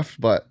that left,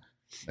 but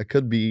it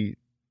could be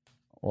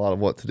a lot of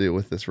what to do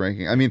with this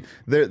ranking. I mean,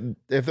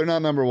 if they're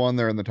not number 1,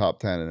 they're in the top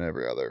 10 in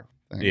every other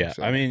thing. Yeah.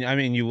 So. I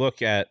mean, you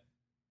look at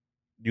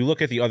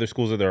the other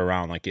schools that are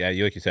around. Like,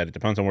 like you said, it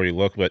depends on where you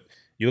look, but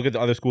you look at the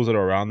other schools that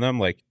are around them.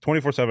 Like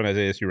 24/7 has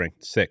ASU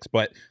ranked 6,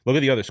 but look at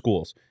the other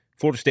schools.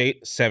 Florida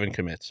State 7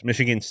 commits,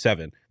 Michigan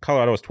 7,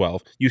 Colorado is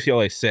 12,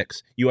 UCLA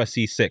 6,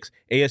 USC 6,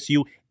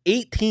 ASU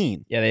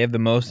 18. Yeah, they have the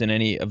most in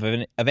any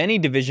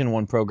Division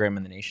I program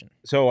in the nation.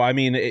 So I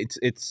mean,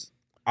 it's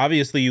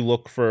obviously you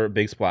look for a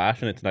big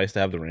splash, and it's nice to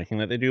have the ranking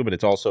that they do, but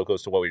it also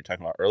goes to what we were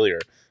talking about earlier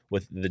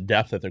with the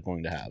depth that they're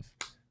going to have.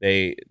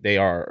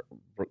 They're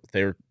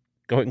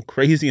going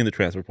crazy in the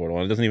transfer portal,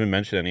 and it doesn't even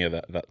mention any of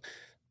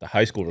the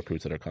high school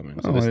recruits that are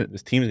coming. So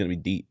this team is going to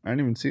be deep. I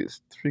didn't even see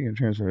this. Speaking of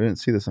transfer, I didn't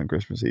see this on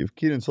Christmas Eve.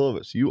 Keaton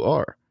Silvis, you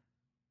are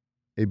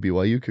a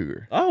BYU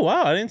Cougar. Oh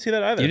wow, I didn't see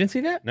that either. You didn't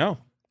see that? No.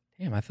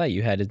 Damn, I thought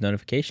you had his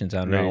notifications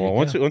on. No, well,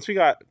 once we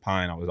got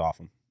Pine, I was off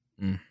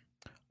him.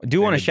 I do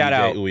want to shout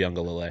out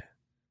Uyunglele,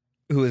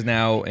 who is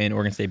now in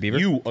Oregon State Beaver.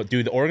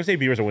 Dude, the Oregon State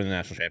Beavers are winning the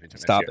national championship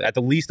Stop next year. it. At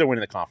the least, they're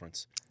winning the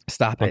conference.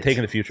 Stop it. I'm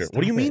taking the future.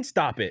 What do you mean,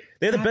 stop it?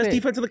 They had the best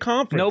defense in the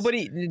conference.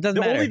 Nobody, it doesn't The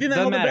matter. only thing that Doesn't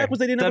held them matter. back was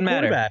they didn't Doesn't have a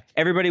matter. quarterback.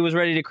 Everybody was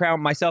ready to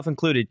crown, myself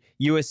included,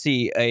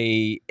 USC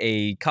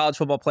a college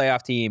football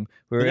playoff team.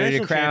 We were The ready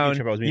to national crown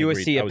championship, I was being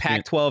USC agreed. a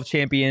Pac-12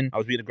 champion. I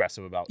was being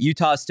aggressive about.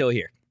 Utah's still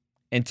here.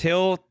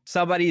 Until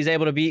somebody is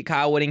able to beat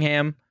Kyle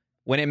Whittingham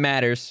when it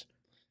matters.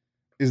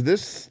 Is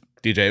this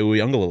DJ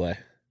Uyunglele?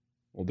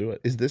 We'll do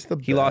it. Is this the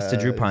He lost to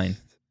Drew Pine.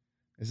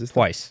 Is this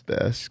Twice. the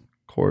best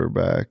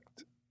quarterback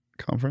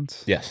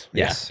conference? Yes.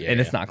 Yes. Yeah, and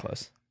yeah. it's not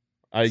close.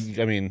 I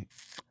mean,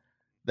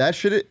 That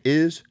shit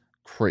is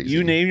crazy.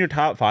 you name your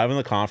top 5 in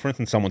the conference,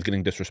 and someone's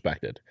getting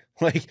disrespected.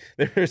 Like,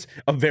 there's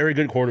a very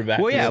good quarterback.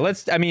 Well, yeah,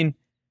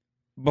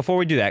 before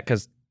we do that,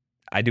 because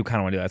I do kind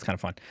of want to do that. It's kind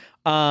of fun.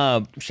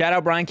 Shout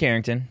out Brian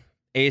Carrington,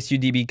 ASU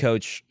DB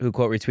coach, who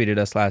quote retweeted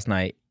us last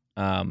night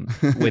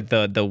with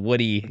the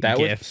Woody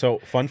gif. So,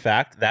 fun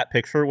fact, that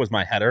picture was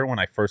my header when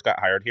I first got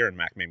hired here, and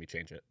Mac made me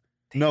change it.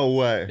 No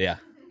way. Yeah.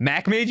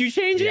 Mac made you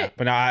change it?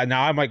 But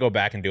now I might go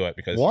back and do it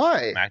because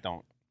Why? Mac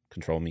don't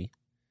control me.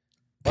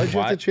 Why'd you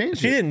have to change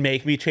She it? didn't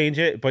make me change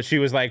it, but she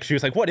was like,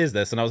 what is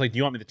this? And I was like, do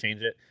you want me to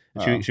change it?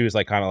 And she was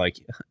like, kind of like,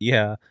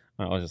 yeah.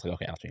 I was just like,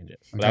 okay, I'll change it.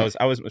 But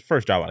I was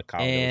first job out of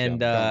college.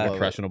 And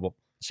impressionable.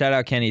 shout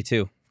out Kenny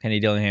too. Kenny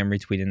Dillingham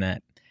retweeting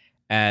that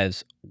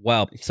as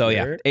well. So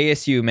yeah, Sure.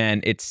 ASU,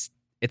 man, it's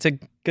a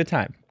good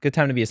time. Good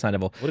time to be a Sun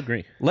Devil. Would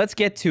agree. Let's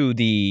get to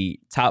the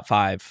top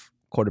 5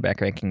 quarterback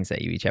rankings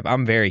that you each have.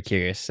 I'm very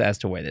curious as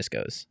to where this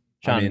goes.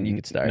 Sean, you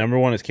could start. Number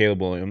 1 is Caleb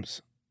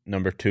Williams.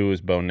 Number 2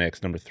 is Bo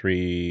Nix. Number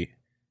 3,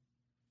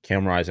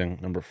 Cam Rising.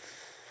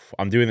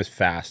 I'm doing this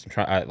fast. I'm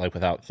trying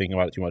without thinking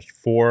about it too much.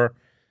 4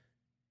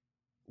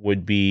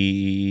 would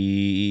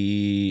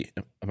be.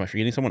 Am I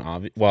forgetting someone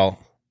obvious? Well,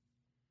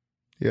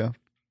 Yeah.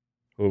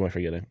 who am I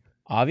forgetting?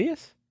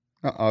 Obvious?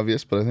 Not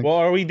obvious, but I think. Well,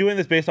 are we doing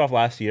this based off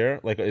last year?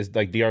 Like, is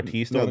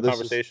DRT still No, in the this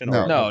is- conversation?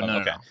 no. or, No.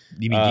 Okay.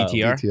 You mean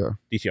DTR? DTR.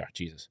 DTR.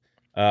 Jesus.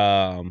 Who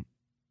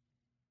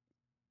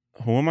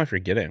am I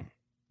forgetting?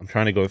 I'm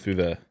trying to go through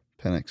the.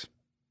 Penix.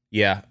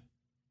 Yeah.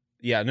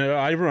 No,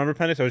 I remember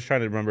Penix. I was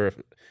trying to remember if.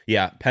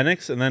 Yeah,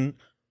 Penix, and then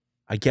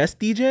I guess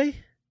DJ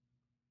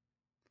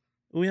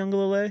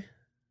Uyunglele.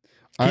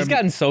 He's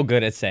gotten so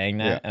good at saying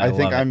Yeah, that. and I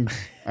think love it.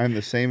 I'm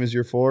the same as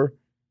your 4,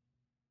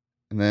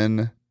 and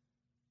then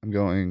I'm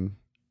going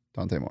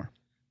Dante Moore.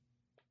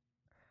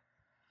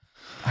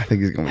 I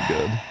think he's gonna be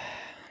good.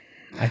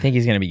 I think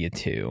he's gonna be good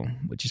too,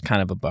 which is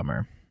kind of a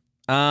bummer.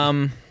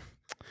 Oh,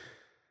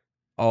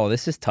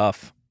 this is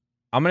tough.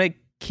 I'm gonna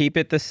keep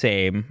it the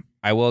same.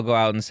 I will go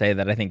out and say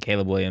that I think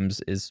Caleb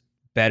Williams is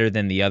better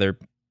than the other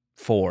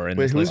 4 in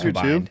Wait, this who's list your 2?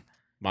 combined.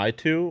 My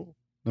 2,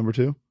 Number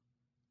 2.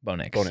 Bo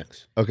Nix. Bo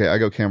Nix. Okay, I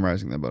go Cam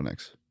Rising then Bo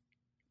Nix.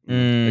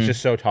 It's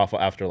just so tough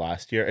after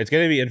last year. It's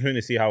going to be interesting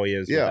to see how he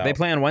is. Yeah. without- They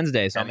play on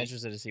Wednesday, so I'm Penny.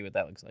 interested to see what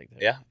that looks like.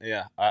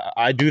 Yeah.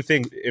 I do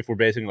think if we're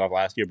basing it off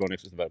last year, Bo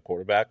Nix is the better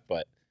quarterback,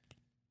 but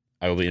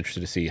I will be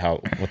interested to see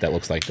what that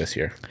looks like this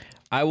year.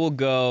 I'll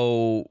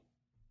go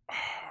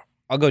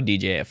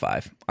DJ at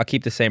 5. I'll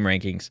keep the same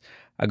rankings.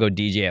 I'll go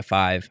DJ at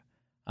 5.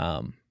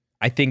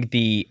 I think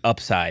the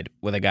upside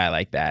with a guy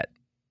like that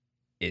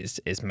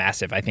is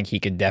massive. I think he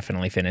could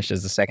definitely finish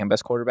as the second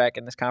best quarterback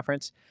in this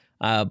conference.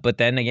 But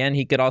then again,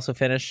 he could also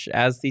finish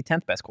as the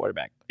 10th best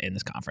quarterback in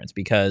this conference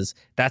because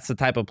that's the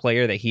type of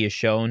player that he has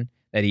shown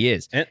that he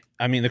is. And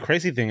I mean, the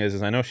crazy thing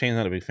is I know Shane's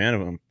not a big fan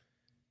of him.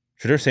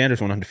 Shadur Sanders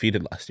went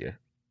undefeated last year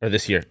or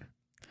this year.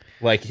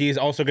 Like he's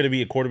also going to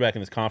be a quarterback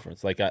in this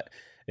conference. Like it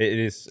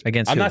is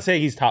Against I'm who? not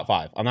saying he's top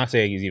 5. I'm not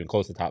saying he's even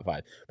close to top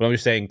 5. But I'm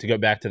just saying to go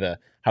back to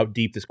how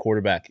deep this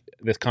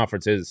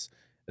conference is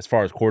as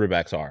far as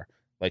quarterbacks are.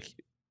 Like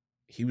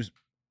he was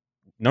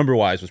number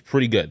wise was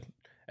pretty good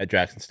at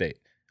Jackson State.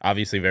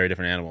 Obviously, a very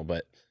different animal,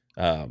 but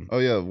oh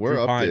yeah, we're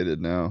Drew Pine- updated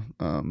now.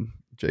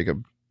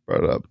 Jacob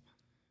brought it up.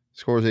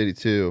 Scores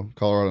 82.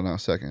 Colorado now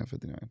second at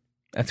 59.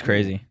 That's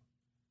crazy.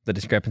 The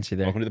discrepancy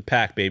there. welcome to the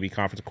pack, baby.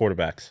 Conference of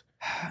quarterbacks.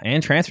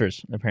 And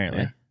transfers,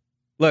 apparently. Yeah.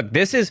 Look,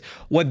 this is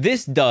what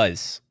this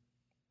does.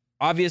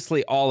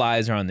 Obviously, all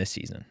eyes are on this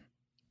season,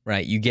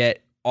 right? You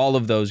get all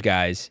of those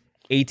guys,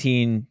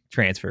 18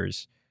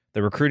 transfers.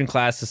 The recruiting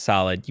class is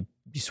solid.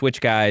 You switch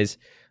guys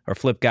or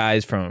flip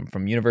guys from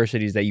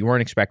universities that you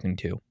weren't expecting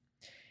to.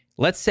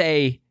 Let's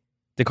say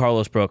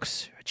DeCarlos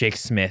Brooks, Jake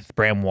Smith,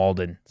 Bram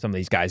Walden, some of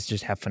these guys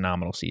just have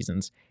phenomenal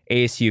seasons.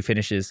 ASU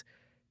finishes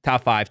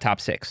top 5, top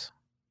 6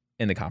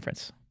 in the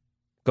conference.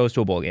 Goes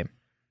to a bowl game.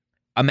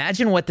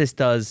 Imagine what this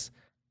does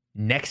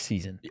next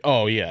season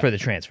Oh yeah. for the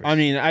transfers. I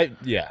mean,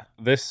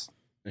 this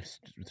is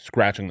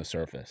scratching the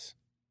surface.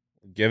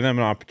 Give them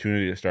an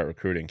opportunity to start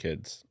recruiting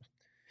kids.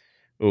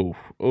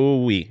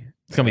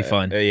 It's gonna be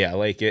fun. Yeah,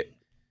 like it.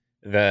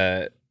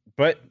 But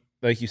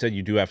like you said,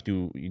 you do have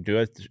to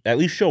at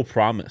least show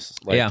promise.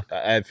 Like, Yeah.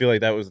 I feel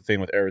like that was the thing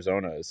with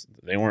Arizona is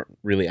they weren't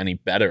really any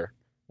better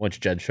once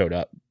Jed showed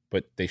up,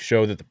 but they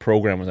showed that the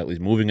program was at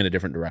least moving in a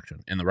different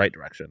direction, in the right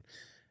direction.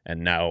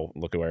 And now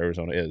look at where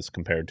Arizona is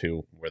compared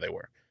to where they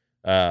were.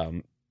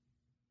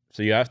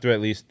 So you have to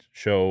at least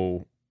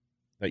show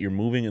that you're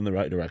moving in the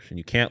right direction.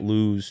 You can't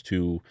lose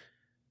to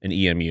an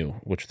EMU,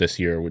 which this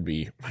year would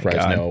be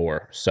Fresno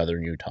or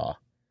Southern Utah.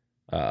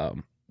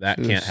 That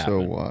This can't is happen. so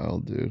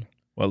wild, dude.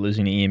 What,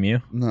 losing to EMU?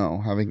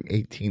 No, having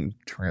 18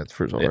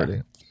 transfers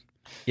already.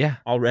 Yeah.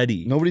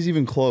 Already. Nobody's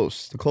even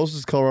close. The closest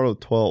is Colorado,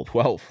 12.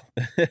 12.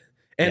 And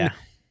Yeah.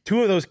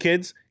 2 of those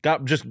kids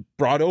got just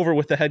brought over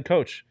with the head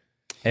coach.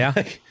 Yeah.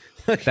 Like,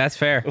 That's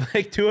fair.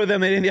 like 2 of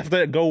them they didn't have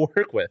to go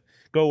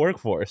work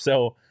for.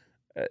 So,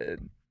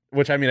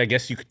 which I mean, I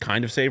guess you could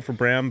kind of say for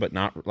Bram, but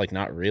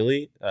not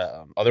really.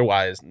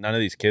 Otherwise, none of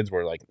these kids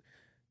were like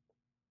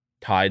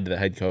tied to the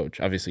head coach.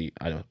 Obviously,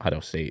 Idaho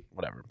State,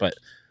 whatever. But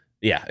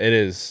yeah, it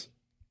is.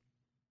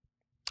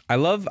 I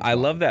love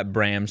that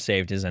Bram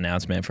saved his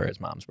announcement for his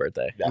mom's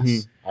birthday.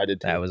 Yes, I did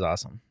too. That was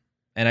awesome.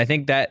 And I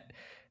think that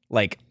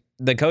like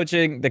the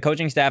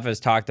coaching staff has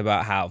talked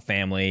about how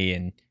family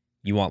and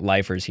you want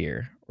lifers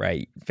here,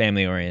 right?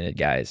 Family oriented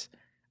guys.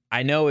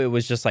 I know it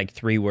was just like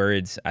 3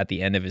 words at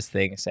the end of his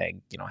thing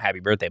saying, happy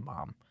birthday,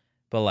 mom.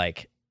 But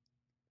like,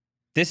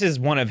 this is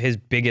one of his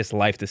biggest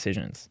life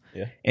decisions.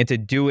 Yeah. And to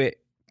do it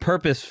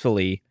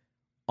purposefully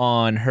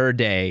on her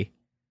day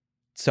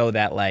so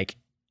that like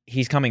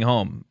he's coming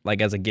home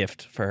like as a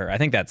gift for her. I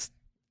think that's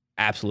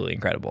absolutely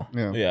incredible.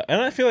 Yeah. Yeah,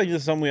 and I feel like this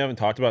is something we haven't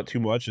talked about too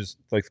much is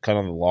like kind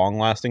of the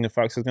long-lasting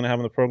effects it's going to have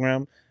on the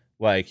program.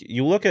 Like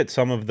you look at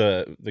some of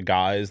the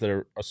guys that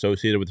are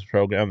associated with the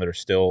program that are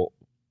still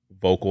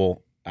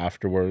vocal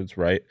afterwards,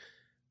 right?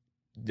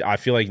 I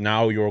feel like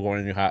now you're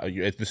going to have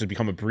this has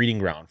become a breeding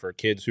ground for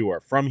kids who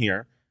are from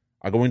here,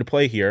 are going to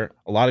play here.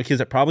 A lot of kids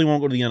that probably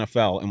won't go to the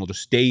NFL and will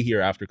just stay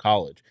here after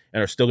college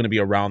and are still going to be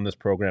around this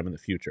program in the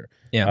future.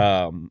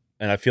 Yeah.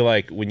 And I feel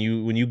like when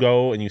you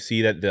go and you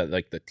see that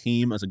the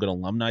team has a good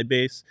alumni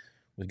base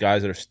with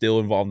guys that are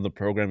still involved in the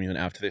program even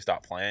after they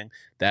stop playing,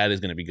 that is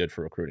going to be good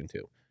for recruiting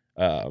too.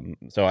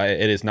 So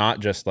it is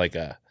not just like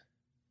a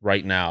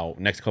right now,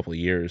 next couple of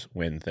years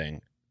win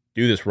thing.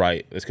 Do this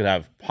right. This could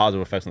have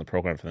positive effects on the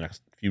program for the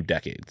next few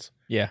decades.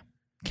 Yeah.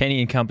 Kenny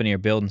and company are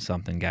building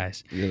something,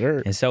 guys. Yes,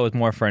 sir. And so is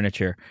More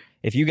Furniture.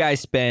 If you guys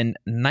spend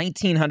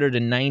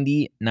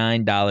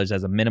 $1,999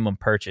 as a minimum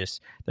purchase,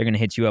 they're going to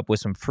hit you up with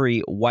some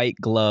free white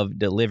glove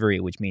delivery,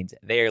 which means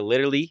they're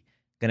literally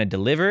going to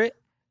deliver it.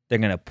 They're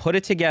going to put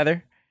it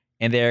together,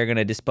 and they're going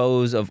to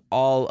dispose of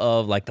all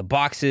of like the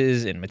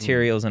boxes and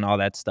materials and all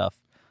that stuff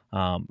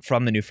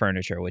from the new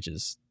furniture, which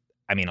is,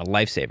 I mean, a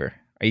lifesaver.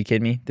 Are you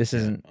kidding me? This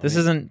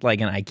isn't like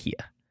an IKEA.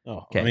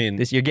 Oh, Okay. I mean,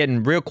 You're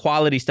getting real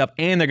quality stuff,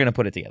 and they're going to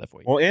put it together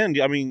for you. well, and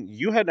I mean,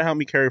 you had to help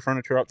me carry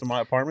furniture up to my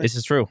apartment. This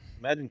is true.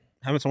 Imagine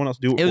having someone else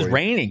do it. It was for you.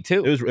 raining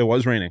too. It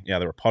was raining. Yeah,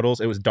 there were puddles.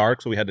 It was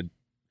dark, so we had to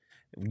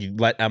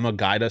let Emma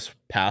guide us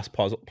past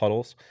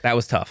puddles. That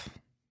was tough.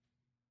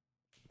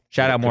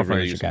 Shout out More Could've really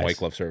Furniture, used some guys. white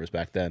glove service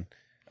back then.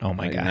 Oh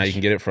my gosh. Now you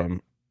can get it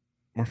from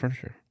More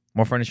Furniture.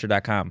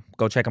 Morefurniture.com.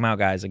 Go check them out,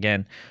 guys.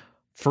 Again,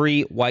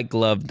 free white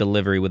glove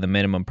delivery with a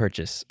minimum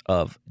purchase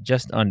of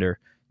just under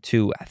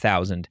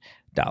 $2,000.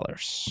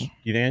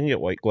 You think I can get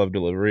white glove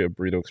delivery of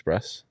Burrito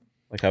Express?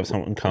 Like have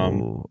someone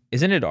come. Ooh.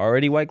 Isn't it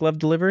already white glove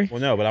delivery?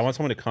 Well, no, but I want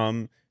someone to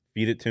come,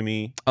 feed it to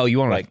me, Oh, you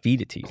want to like, like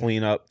feed it to you?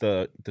 clean up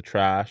the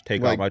trash,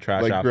 take out my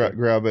trash like after.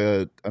 grab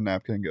a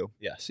napkin and go.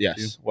 Yes.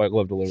 White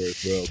glove delivery of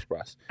Burrito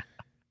Express.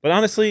 But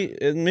honestly,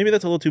 maybe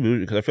that's a little too bougie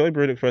because I feel like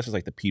Burrito Express is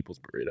like the people's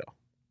burrito.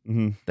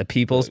 Mm-hmm. The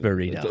people's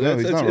burrito. Yeah,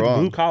 he's not it's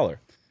wrong. blue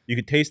collar. You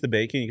could taste the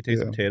bacon. You could taste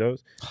the Yeah.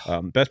 potatoes.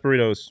 Best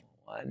burritos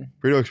One.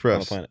 Burrito on the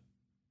Express. planet.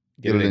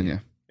 Get it in you.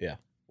 Yeah.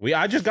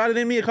 I just got it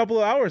in me a couple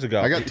of hours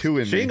ago. I got 2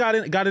 in Shane me. got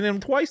it in him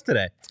twice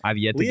today. I've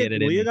yet to get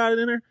it in. Leah me. got it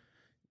in her.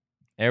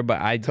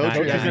 Everybody, I Told you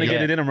Coach is guys going to Yeah.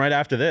 get it in him right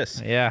after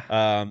this. Yeah.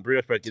 Burrito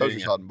Express. So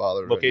just not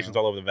bothered. Locations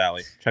all over the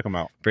valley. Check them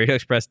out. Burrito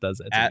Express does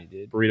that to At me,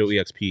 dude. Burrito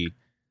EXP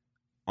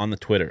on the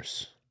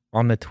Twitters.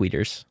 On the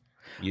tweeters.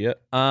 Yep.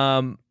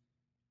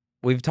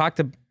 We've talked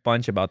a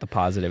bunch about the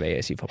positive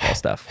ASU football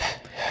stuff.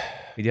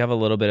 We do have a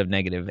little bit of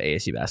negative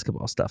ASU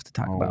basketball stuff to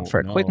talk about for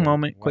a quick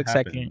moment, quick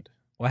second.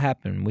 What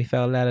happened? We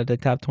fell out of the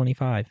top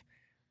 25.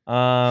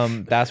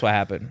 That's what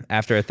happened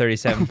after a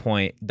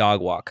 37-point dog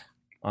walk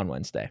on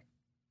Wednesday.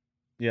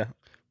 Yeah.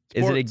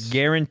 Is it a Sports.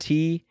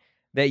 guarantee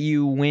that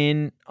you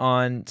win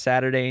on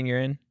Saturday and you're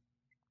in?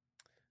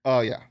 Oh,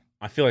 yeah.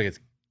 I feel like it's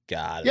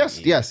got Yes.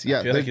 I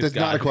feel like There's it's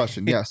not a gotta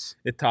question. be. Yes.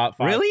 The top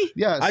 5. Really?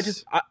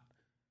 Yes.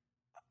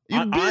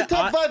 You beat a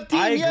top 5 team,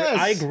 I agree, yes.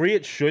 I agree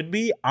it should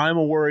be. I'm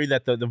worried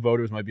that the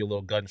voters might be a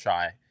little gun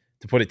shy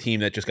to put a team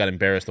that just got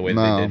embarrassed the way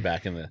that No. they did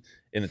back in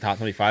the top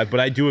 25. But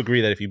I do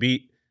agree that if you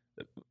beat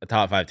a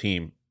top 5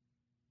 team,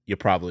 you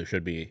probably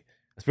should be,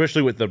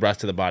 especially with the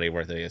rest of the body of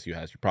work that ASU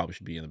has, you probably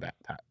should be in the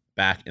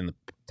back in the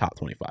top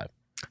 25.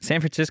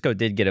 San Francisco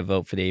did get a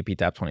vote for the AP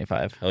top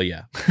 25. Hell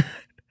yeah.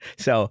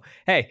 So,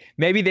 hey,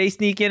 maybe they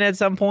sneak in at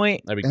some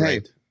point. That'd be Hey.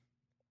 great.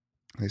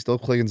 They still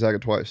play Gonzaga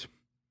twice.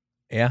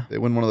 Yeah. They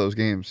win one of those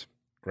games.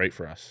 Great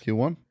for us.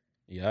 Q1?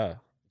 Yeah.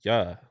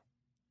 Yeah.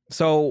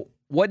 So,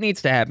 what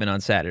needs to happen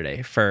on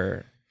Saturday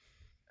for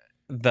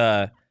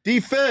the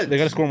Defense. They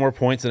got to score more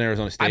points than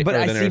Arizona State. but or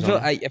I than feel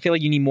Arizona. I feel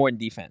like you need more in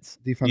defense.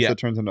 Defense Yeah. that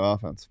turns into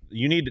offense.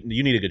 You need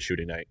a good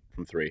shooting night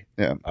from 3.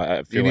 Yeah. I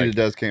You feel need a like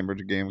Des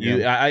Cambridge game again.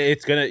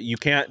 you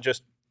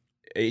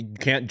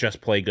can't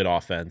just play good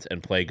offense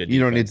and play good defense. You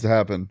know what needs to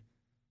happen?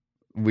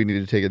 We need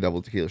to take a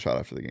double tequila shot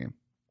after the game.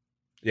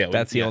 Yeah,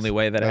 That's the only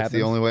way that That's happens.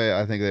 the only way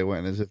I think they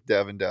win is if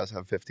Dev and Des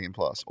have 15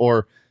 plus,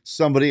 or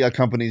somebody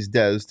accompanies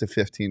Des to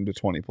 15 to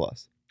 20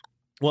 plus.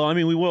 Well, I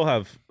mean, we will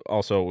have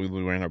also we'll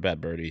be wearing our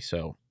bet birdie,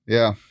 so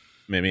Yeah,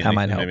 maybe That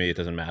might help. maybe it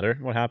doesn't matter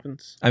what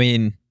happens. I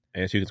mean,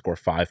 ASU can score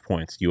 5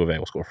 points. U of A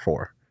will score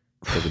 4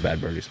 because the bad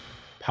birdie's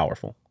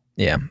powerful.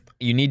 yeah,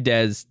 you need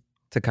Dez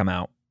to come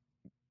out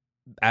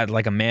as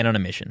like a man on a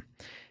mission.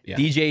 Yeah.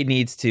 DJ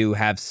needs to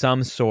have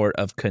some sort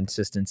of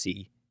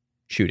consistency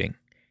shooting.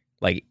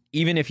 Like,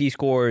 even if he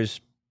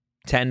scores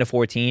 10 to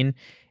 14,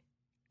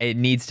 it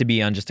needs to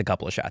be on just a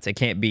couple of shots. It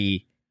can't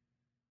be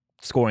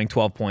scoring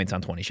 12 points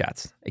on 20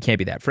 shots. It can't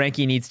be that.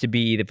 Frankie needs to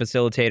be the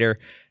facilitator.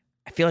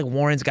 I feel like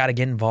Warren's got to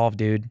get involved,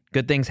 dude.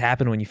 Good things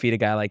happen when you feed a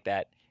guy like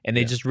that, and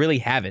they just really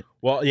haven't.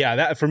 Well, yeah,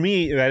 that for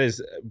me, that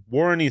is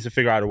Warren needs to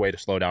figure out a way to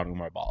slow down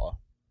Umar Bala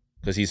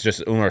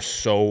because Umar's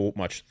so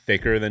much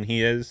thicker than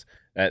he is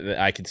that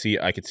I could see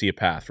a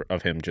path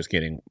of Warren just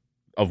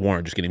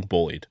getting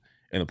bullied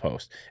in the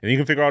post. If you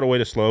can figure out a way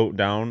to slow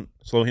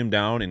him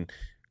down and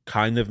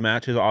kind of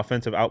match his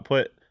offensive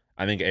output,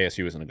 I think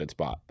ASU is in a good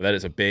spot. But that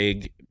is a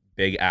big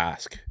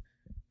ask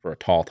for a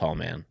tall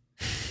man.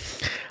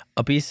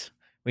 Uppies.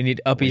 We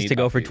need Uppies need to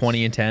go for Uppies.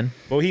 20 and 10.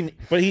 Well,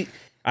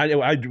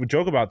 I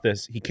joke about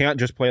this. He can't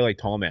just play like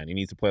tall man. He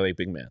needs to play like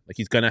big man. Like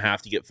he's gonna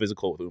have to get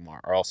physical with Umar,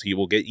 or else he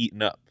will get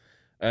eaten up.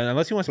 And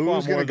unless he wants to pull out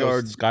Who's more gonna of those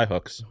guard- sky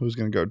hooks, who's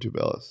going to guard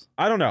Tubelis?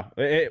 I don't know.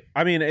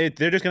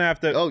 They're just gonna have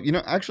to. Oh,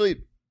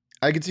 actually,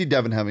 I could see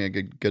Devin having a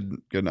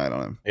good night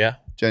on him. Yeah,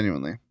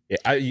 Genuinely.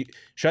 yeah. You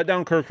shut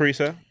down Kirk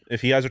Risa.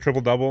 If he has a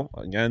triple double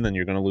again, then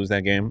you're gonna lose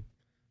that game.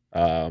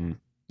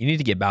 You need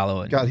to get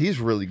Ballo in. God, he's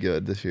really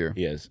good this year.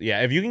 He is.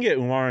 Yeah, if you can get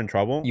Umar in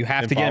trouble, You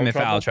have to get him in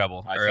foul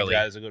trouble I early. think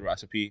that is a good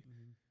recipe.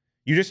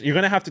 You're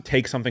gonna have to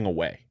take something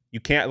away. You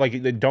can't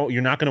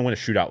you're not gonna win a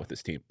shootout with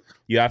this team.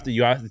 You have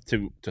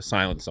to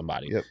silence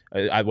somebody.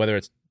 Yep. Whether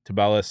it's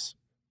Tubelis,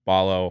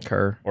 Ballo,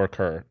 Kerr. or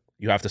Kerr,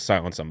 you have to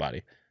silence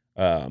somebody.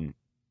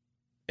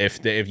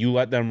 If you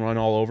let them run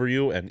all over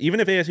you, and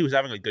even if ASU was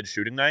having a good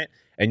shooting night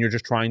and you're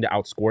just trying to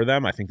outscore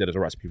them, I think that is a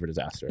recipe for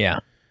disaster. Yeah.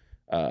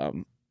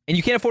 Um, And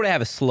you can't afford to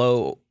have a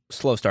slow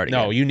start again.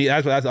 no, you need.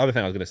 That's the other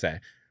thing I was gonna say.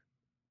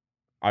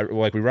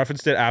 We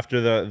referenced it after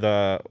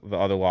the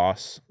other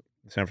loss,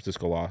 the San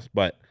Francisco loss,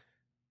 but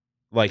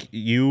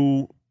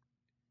you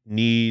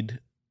need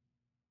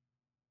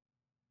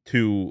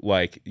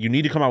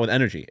to come out with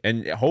energy,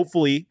 and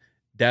hopefully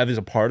Dev is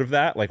a part of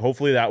that.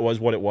 Hopefully that was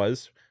what it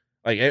was.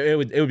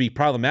 It would be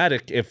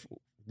problematic if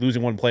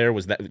losing one player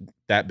was that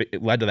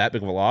led to that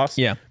big of a loss.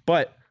 Yeah.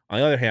 But on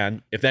the other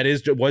hand, if that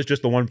was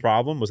just the one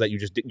problem, was that you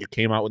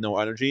came out with no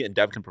energy, and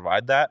Dev can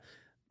provide that,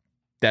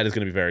 that is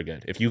going to be very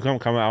good. If you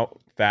come out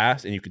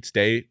fast and you could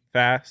stay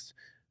fast,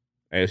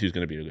 ASU is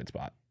going to be in a good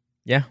spot.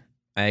 Yeah,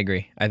 I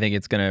agree. I think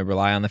it's going to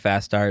rely on the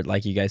fast start.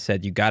 Like you guys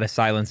said, you got to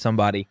silence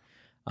somebody,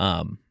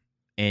 and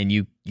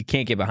you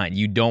can't get behind.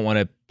 You don't want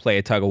to play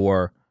a tug of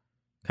war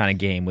kind of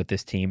game with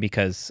this team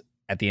because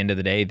at the end of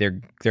the day, they're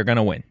going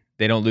to win.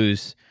 They don't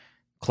lose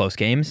close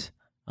games.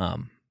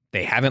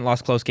 They haven't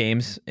lost close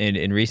games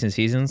in recent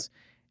seasons,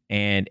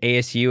 and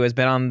ASU has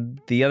been on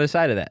the other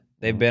side of that.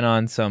 They've been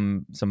on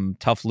some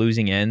tough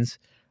losing ends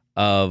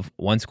of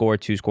 1-score,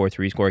 2-score,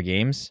 3-score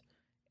games,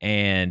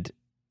 and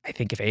I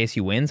think if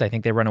ASU wins, I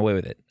think they run away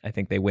with it. I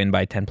think they win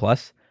by 10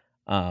 plus.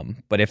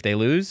 But if they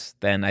lose,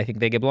 then I think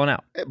they get blown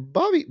out.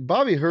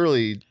 Bobby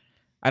Hurley.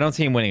 I don't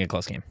see him winning a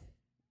close game.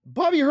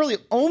 Bobby Hurley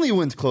only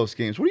wins close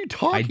games. What are you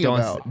talking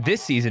about?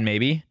 This season,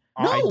 maybe.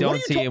 No, I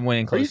don't see him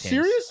winning close games. Are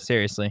you serious?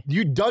 Seriously.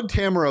 Doug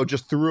Tamaro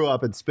just threw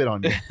up and spit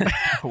on you.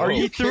 Are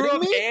you threw kidding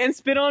up me? and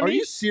spit on me? Are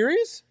you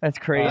serious? That's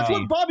crazy. That's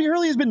what Bobby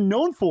Hurley has been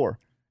known for.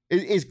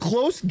 Is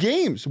close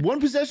games. One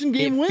possession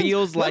game wins. It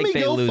feels like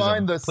they lose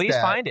them. Please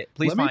find it.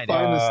 Please find it. Let me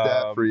find the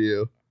stat for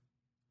you.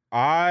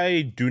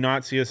 I do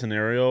not see a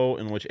scenario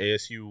in which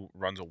ASU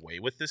runs away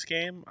with this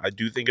game. I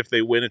do think if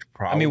they win, it's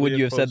probably. I mean, would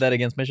you have said that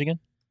against Michigan?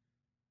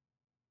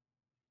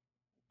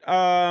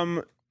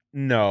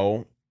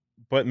 No,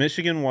 but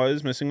Michigan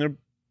was missing their.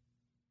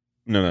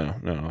 No.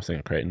 I was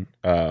thinking Creighton.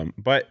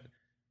 But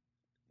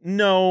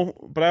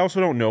I also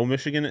don't know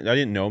Michigan. I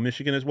didn't know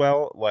Michigan as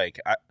well.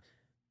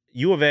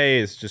 U of A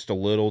is just a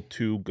little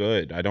too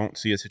good. I don't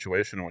see a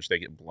situation in which they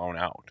get blown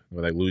out,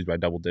 where they lose by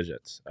double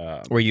digits.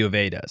 Where U of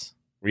A does.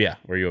 Yeah,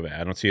 where U of A.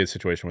 I don't see a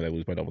situation where they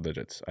lose by double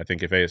digits. I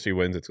think if ASU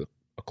wins, it's a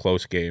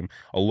close game,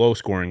 a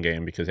low-scoring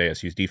game because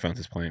ASU's defense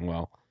is playing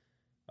well.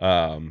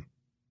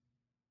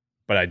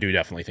 But I do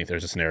definitely think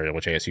there's a scenario in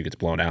which ASU gets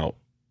blown out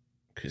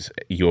because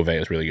U of A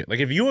is really good. Like,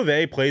 if U of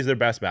A plays their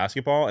best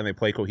basketball and they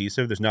play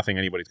cohesive, there's nothing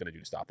anybody's going to do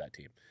to stop that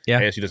team.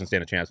 Yeah. ASU doesn't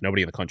stand a chance.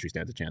 Nobody in the country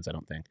stands a chance, I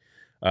don't think.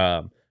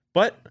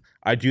 But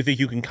I do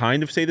think you can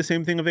kind of say the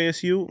same thing of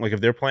ASU. Like,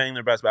 if they're playing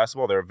their best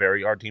basketball, they're a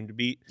very hard team to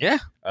beat. Yeah,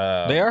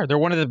 they are. They're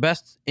one of the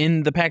best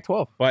in the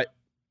Pac-12. But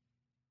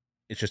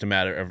it's just a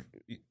matter of,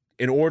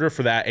 in order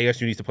for that,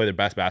 ASU needs to play their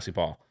best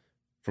basketball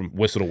from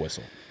whistle to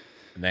whistle.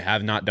 And they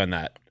have not done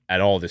that at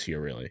all this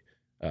year, really.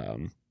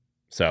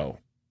 So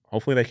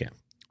hopefully they can.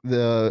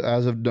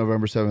 As of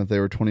November 7th, they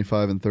were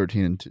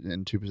 25-13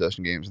 in two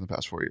possession games in the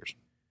past 4 years.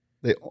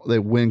 They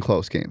win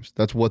close games.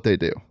 That's what they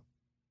do.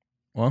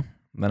 Well,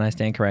 then I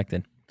stand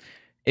corrected.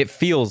 It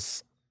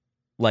feels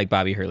like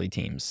Bobby Hurley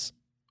teams,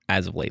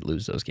 as of late,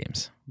 lose those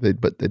games.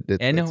 But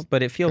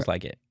it feels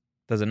like it.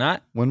 Does it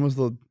not? When was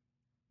the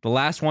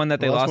last one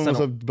that they last lost? One was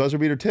a buzzer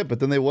beater tip, but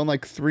then they won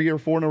like 3 or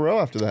 4 in a row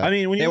after that. I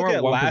mean, when you look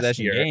at last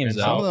year, games,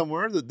 some of them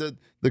were. The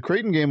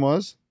Creighton game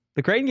was.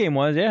 The Creighton game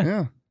was, yeah.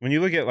 Yeah. When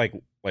you look at like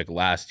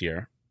last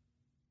year,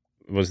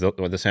 was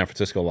the San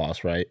Francisco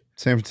loss, right?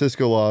 San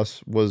Francisco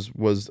loss was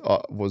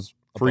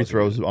free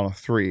throws on a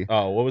 3.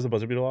 Oh, what was the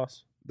buzzer beater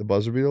loss? The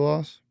buzzer beater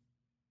loss.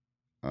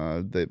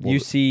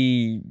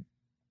 UC.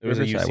 It was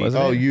a Riverside, UC.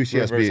 wasn't it?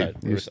 UCSB.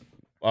 Riverside.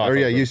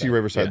 UC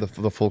Riverside. Yeah.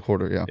 The full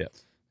quarter.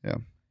 Yeah.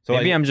 So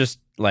maybe I'm just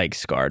like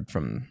scarred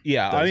from.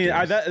 Yeah, I mean,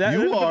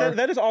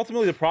 that is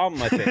ultimately the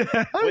problem. I think.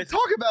 I don't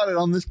talk about it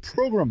on this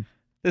program.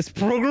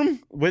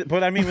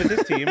 But I mean, with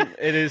this team,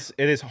 it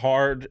is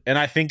hard, and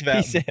I think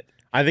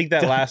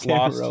that last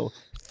loss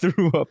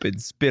threw up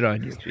and spit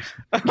on you.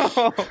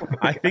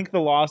 I think the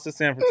loss to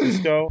San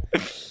Francisco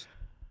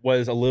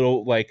was a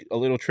little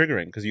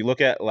triggering because you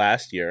look at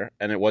last year,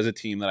 and it was a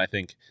team that I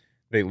think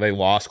they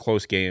lost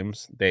close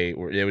games.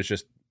 It was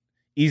just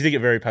easy to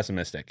get very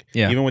pessimistic.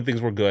 Yeah. Even when things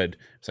were good,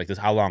 it's like,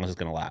 how long is this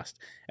going to last?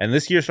 And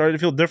this year started to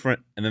feel different,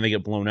 and then they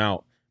get blown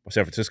out by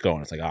San Francisco,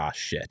 and it's like,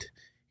 shit.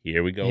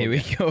 Here we go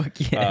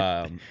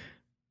again.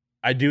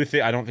 I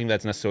don't think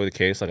that's necessarily the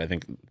case. Like, I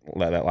think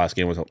that last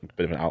game was a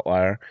bit of an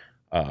outlier.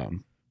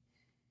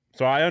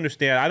 So I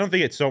understand. I don't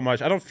think it's so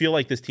much. I don't feel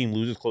like this team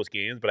loses close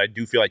games, but I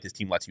do feel like this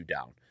team lets you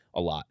down a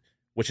lot,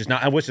 which has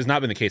not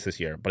been the case this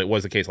year, but it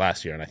was the case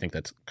last year, and I think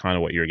that's kind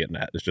of what you're getting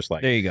at. It's just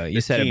like, there you go.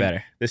 You said it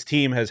better. This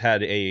team has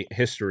had a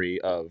history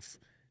of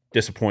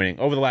disappointing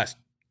over the last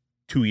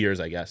 2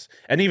 years, I guess,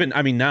 and even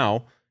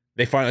now.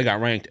 They finally got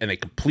ranked, and they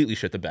completely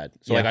shit the bed.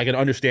 So, I can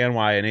understand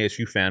why an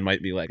ASU fan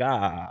might be like,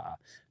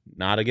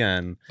 not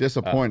again.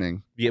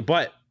 Disappointing.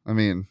 But I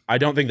mean, I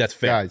don't think that's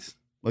fair. Guys,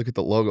 look at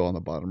the logo on the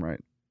bottom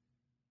right.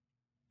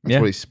 That's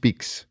what he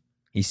speaks.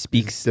 He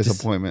speaks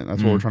disappointment.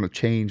 That's what we're trying to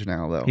change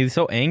now, though. He's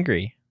so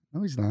angry.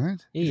 No, he's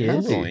not. He is a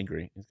little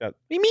angry. What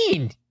do you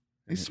mean?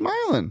 He's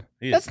smiling.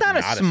 That's not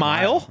a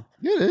smile.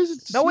 Yeah, it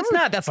is. No, it's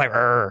not. That's like,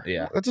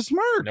 yeah, that's a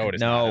smirk. No, it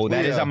is. No,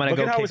 that is. I'm gonna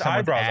go kick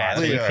someone's ass.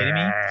 Are you kidding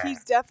me?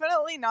 He's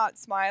definitely not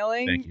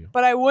smiling. Thank you.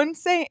 But I wouldn't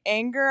say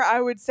anger.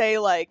 I would say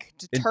like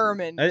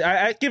determined.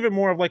 I give it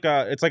more of like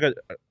a. It's like a.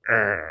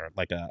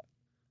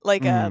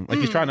 Like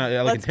he's trying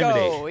to let's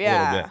intimidate go. a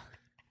Yeah. little bit.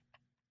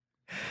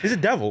 He's a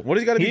devil. What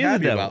has he got to be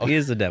happy about? He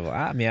is the devil.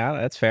 I mean,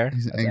 that's fair.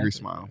 He's an angry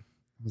smile.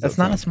 That's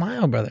not a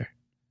smile, brother.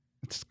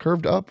 It's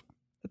curved up.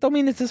 That don't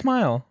mean it's a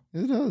smile.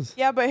 It does.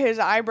 Yeah, but his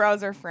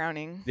eyebrows are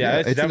frowning.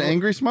 Yeah, it's an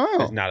angry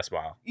smile. It's not a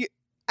smile.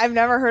 I've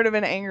never heard of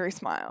an angry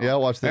smile. Yeah,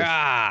 watch this.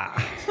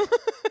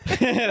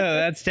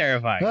 That's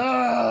terrifying.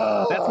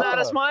 That's not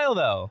a smile,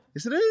 though.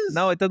 Yes, it is.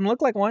 No, it doesn't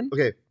look like one.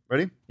 Okay,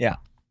 ready? Yeah.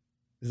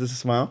 Is this a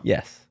smile?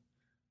 Yes.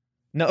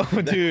 No,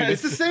 dude.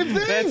 It's the same thing.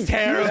 That's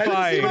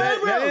terrifying.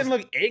 That didn't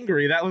look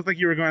angry. That looked like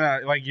you were going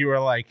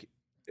to,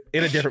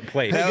 in a different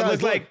place. That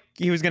looked like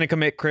he was going to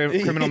commit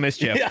criminal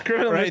mischief. Yeah,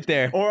 criminal right mischief.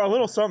 there. Or a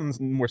little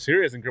something more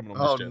serious than criminal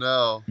mischief.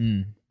 Oh,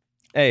 no.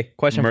 Hey,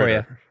 question for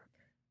you.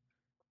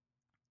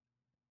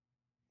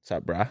 What's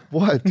up, brah?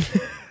 What?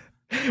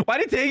 Why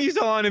did it take you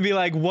so long to be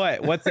like,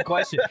 what? What's the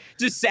question?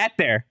 Just sat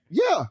there.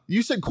 Yeah,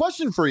 you said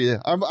question for you,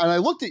 and I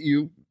looked at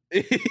you.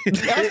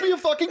 Ask me a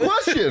fucking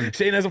question.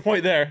 Shane has a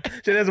point there.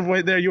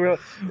 You were.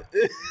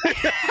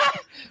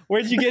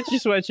 Where'd you get your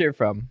sweatshirt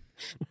from?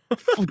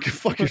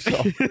 Fuck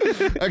yourself.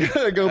 I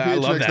gotta go I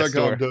love that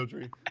store.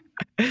 phxx.com,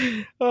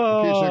 Dotry.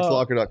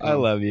 Oh, phxlocker.com. I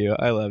love you.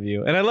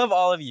 And I love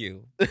all of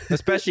you,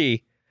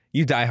 especially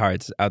you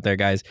diehards out there,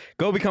 guys.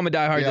 Go become a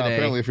diehard today.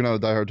 Apparently, if you're not a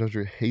diehard,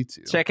 Dotry hates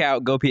you. Check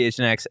out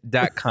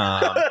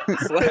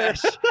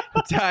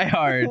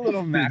gophnx.com/diehard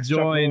to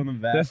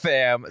join the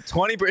fam.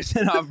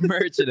 20% off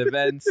merch at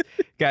events.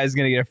 Guys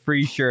gonna get a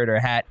free shirt or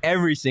hat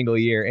every single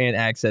year and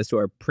access to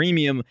our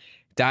premium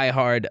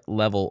diehard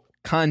level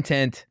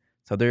content.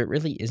 So there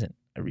really isn't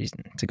a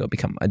reason to go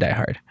become a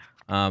diehard.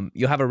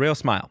 You'll have a real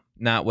smile,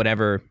 not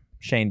whatever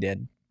Shane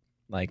did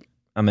like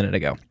a minute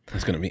ago.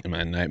 It's gonna be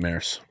my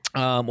nightmares.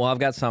 Well, I've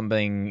got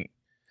something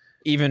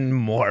even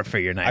more for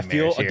your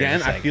nightmares.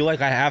 I feel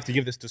like I have to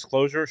give this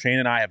disclosure. Shane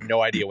and I have no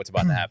idea what's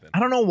about to happen. I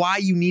don't know why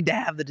you need to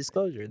have the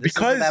disclosure.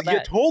 Because you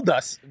told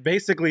us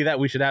basically that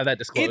we should have that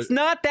disclosure. It's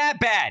not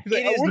that bad. It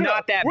is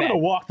not that bad. We're gonna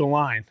walk the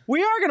line.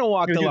 We are gonna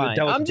walk the line.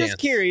 I'm just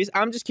dance. curious,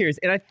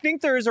 and I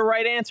think there is a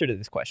right answer to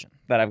this question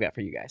that I've got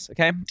for you guys.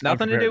 Okay,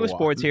 nothing to do with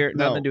sports here.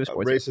 Nothing to do with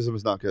sports. Racism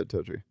is not good,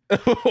 Dotry.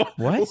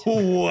 What?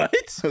 What?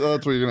 That's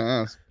what you're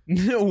gonna ask.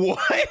 What?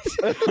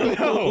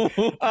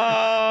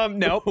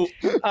 No.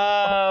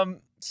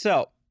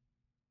 So,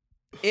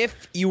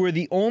 if you were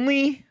the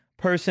only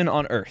person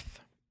on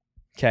Earth,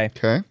 okay,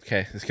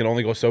 This can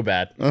only go so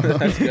bad.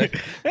 that's good.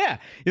 Yeah,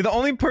 you're the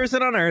only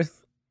person on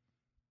Earth,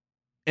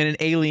 and an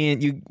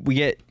alien. We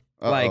get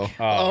like,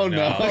 oh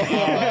no,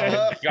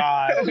 Oh,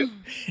 God.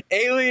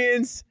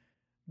 aliens.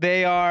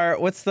 They are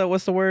what's the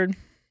word?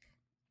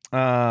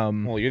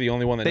 Well, you're the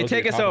only one that They knows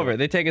take what us you're over. talking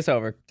They take us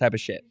over, type of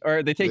shit,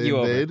 or they take They you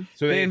invade? over.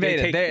 So They invade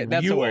take it.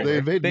 That's you the word. over. They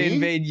invade They me?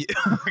 invade you. Get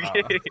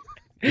the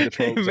They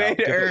probes out. invade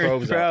Get the Earth,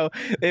 probes bro. out.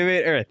 They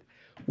invade Earth.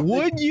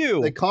 Would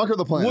you? They conquer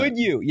the planet. Would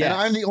you? Yes.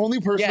 And I'm the only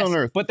person Yes, on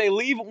Earth. but they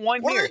leave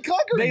one What are here. they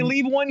conquering? They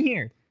leave one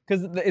here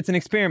because it's an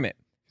experiment.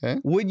 Okay.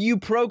 Would you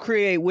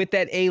procreate with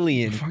that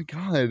alien? Oh my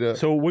God.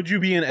 So would you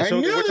be in? I so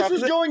knew we're this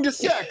talking- was going to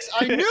sex.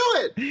 I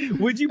knew it.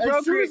 Would you As soon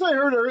procreate? as I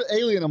heard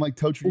alien, I'm like,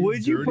 Dotry.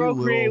 Would you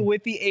procreate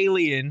with the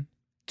alien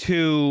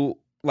to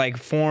like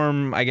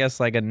form, I guess,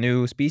 like a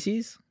new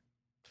species?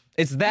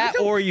 It's that, I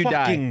don't or you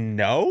die. fucking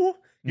know.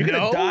 You're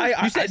No? gonna die.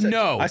 You said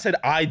no. I said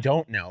I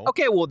don't know.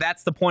 Okay, well,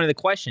 that's the point of the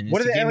question. is What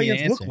do to the give me an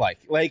aliens look answer. like?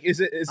 Like, is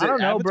it I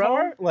don't know, bro.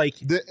 Avatar? Like,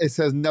 It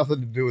has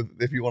nothing to do with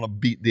if you want to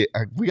beat the.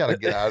 We got to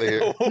get out of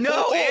here.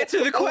 No,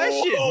 answer the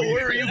question.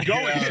 Where are you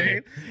going,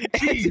 Shane?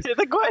 Answer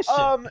the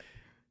question.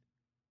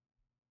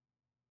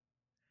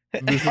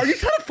 Are you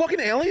trying to fucking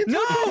aliens? No,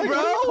 Like, bro.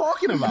 What are you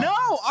talking about?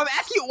 No, I'm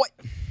asking you what.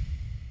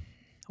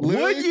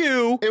 Literally, Would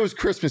you? It was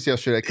Christmas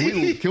yesterday.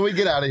 Can we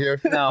get out of here?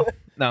 No.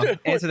 Dude,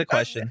 Answer the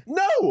question.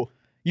 No.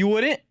 You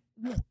wouldn't?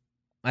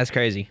 That's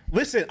crazy.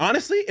 Listen,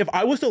 honestly, if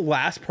I was the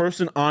last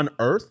person on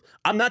Earth,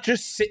 I'm not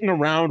just sitting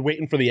around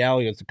waiting for the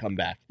aliens to come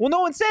back. Well, no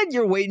one said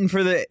you're waiting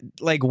for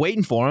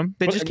them.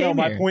 They just came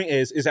my here. point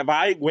is if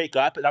I wake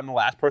up and I'm the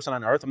last person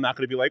on Earth, I'm not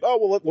going to be like, oh,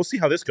 well, we'll see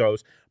how this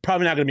goes.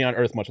 Probably not going to be on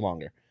Earth much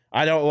longer.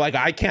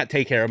 I can't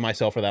take care of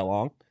myself for that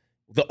long.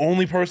 The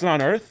only person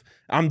on Earth,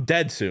 I'm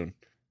dead soon.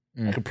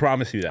 I can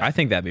promise you that. I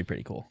think that'd be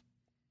pretty cool.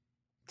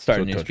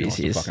 Start a new Dotry wants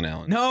to species. fucking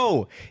alien.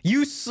 No,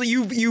 you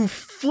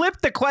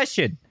flipped the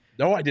question.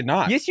 No, I did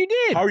not. Yes, you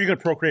did. How are you going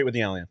to procreate with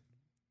the alien?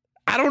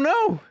 I don't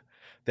know.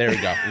 There we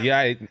go.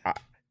 Yeah. Hey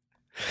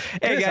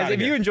Get us guys, outta if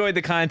you here. enjoyed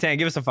the content,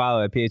 give us a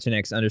follow at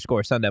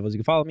PHNX_Sun Devils. You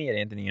can follow me at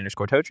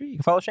Anthony_Totri. You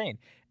can follow Shane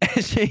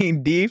at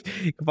Shane Deef.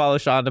 You can follow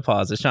Sean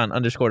DePause at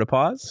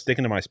Sean_DePause.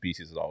 Sticking to my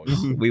species as always.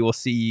 We will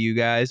see you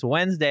guys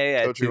Wednesday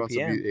at Dotry 2 wants to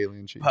p.m. beat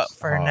alien cheese. But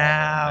for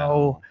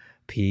now,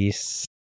 peace.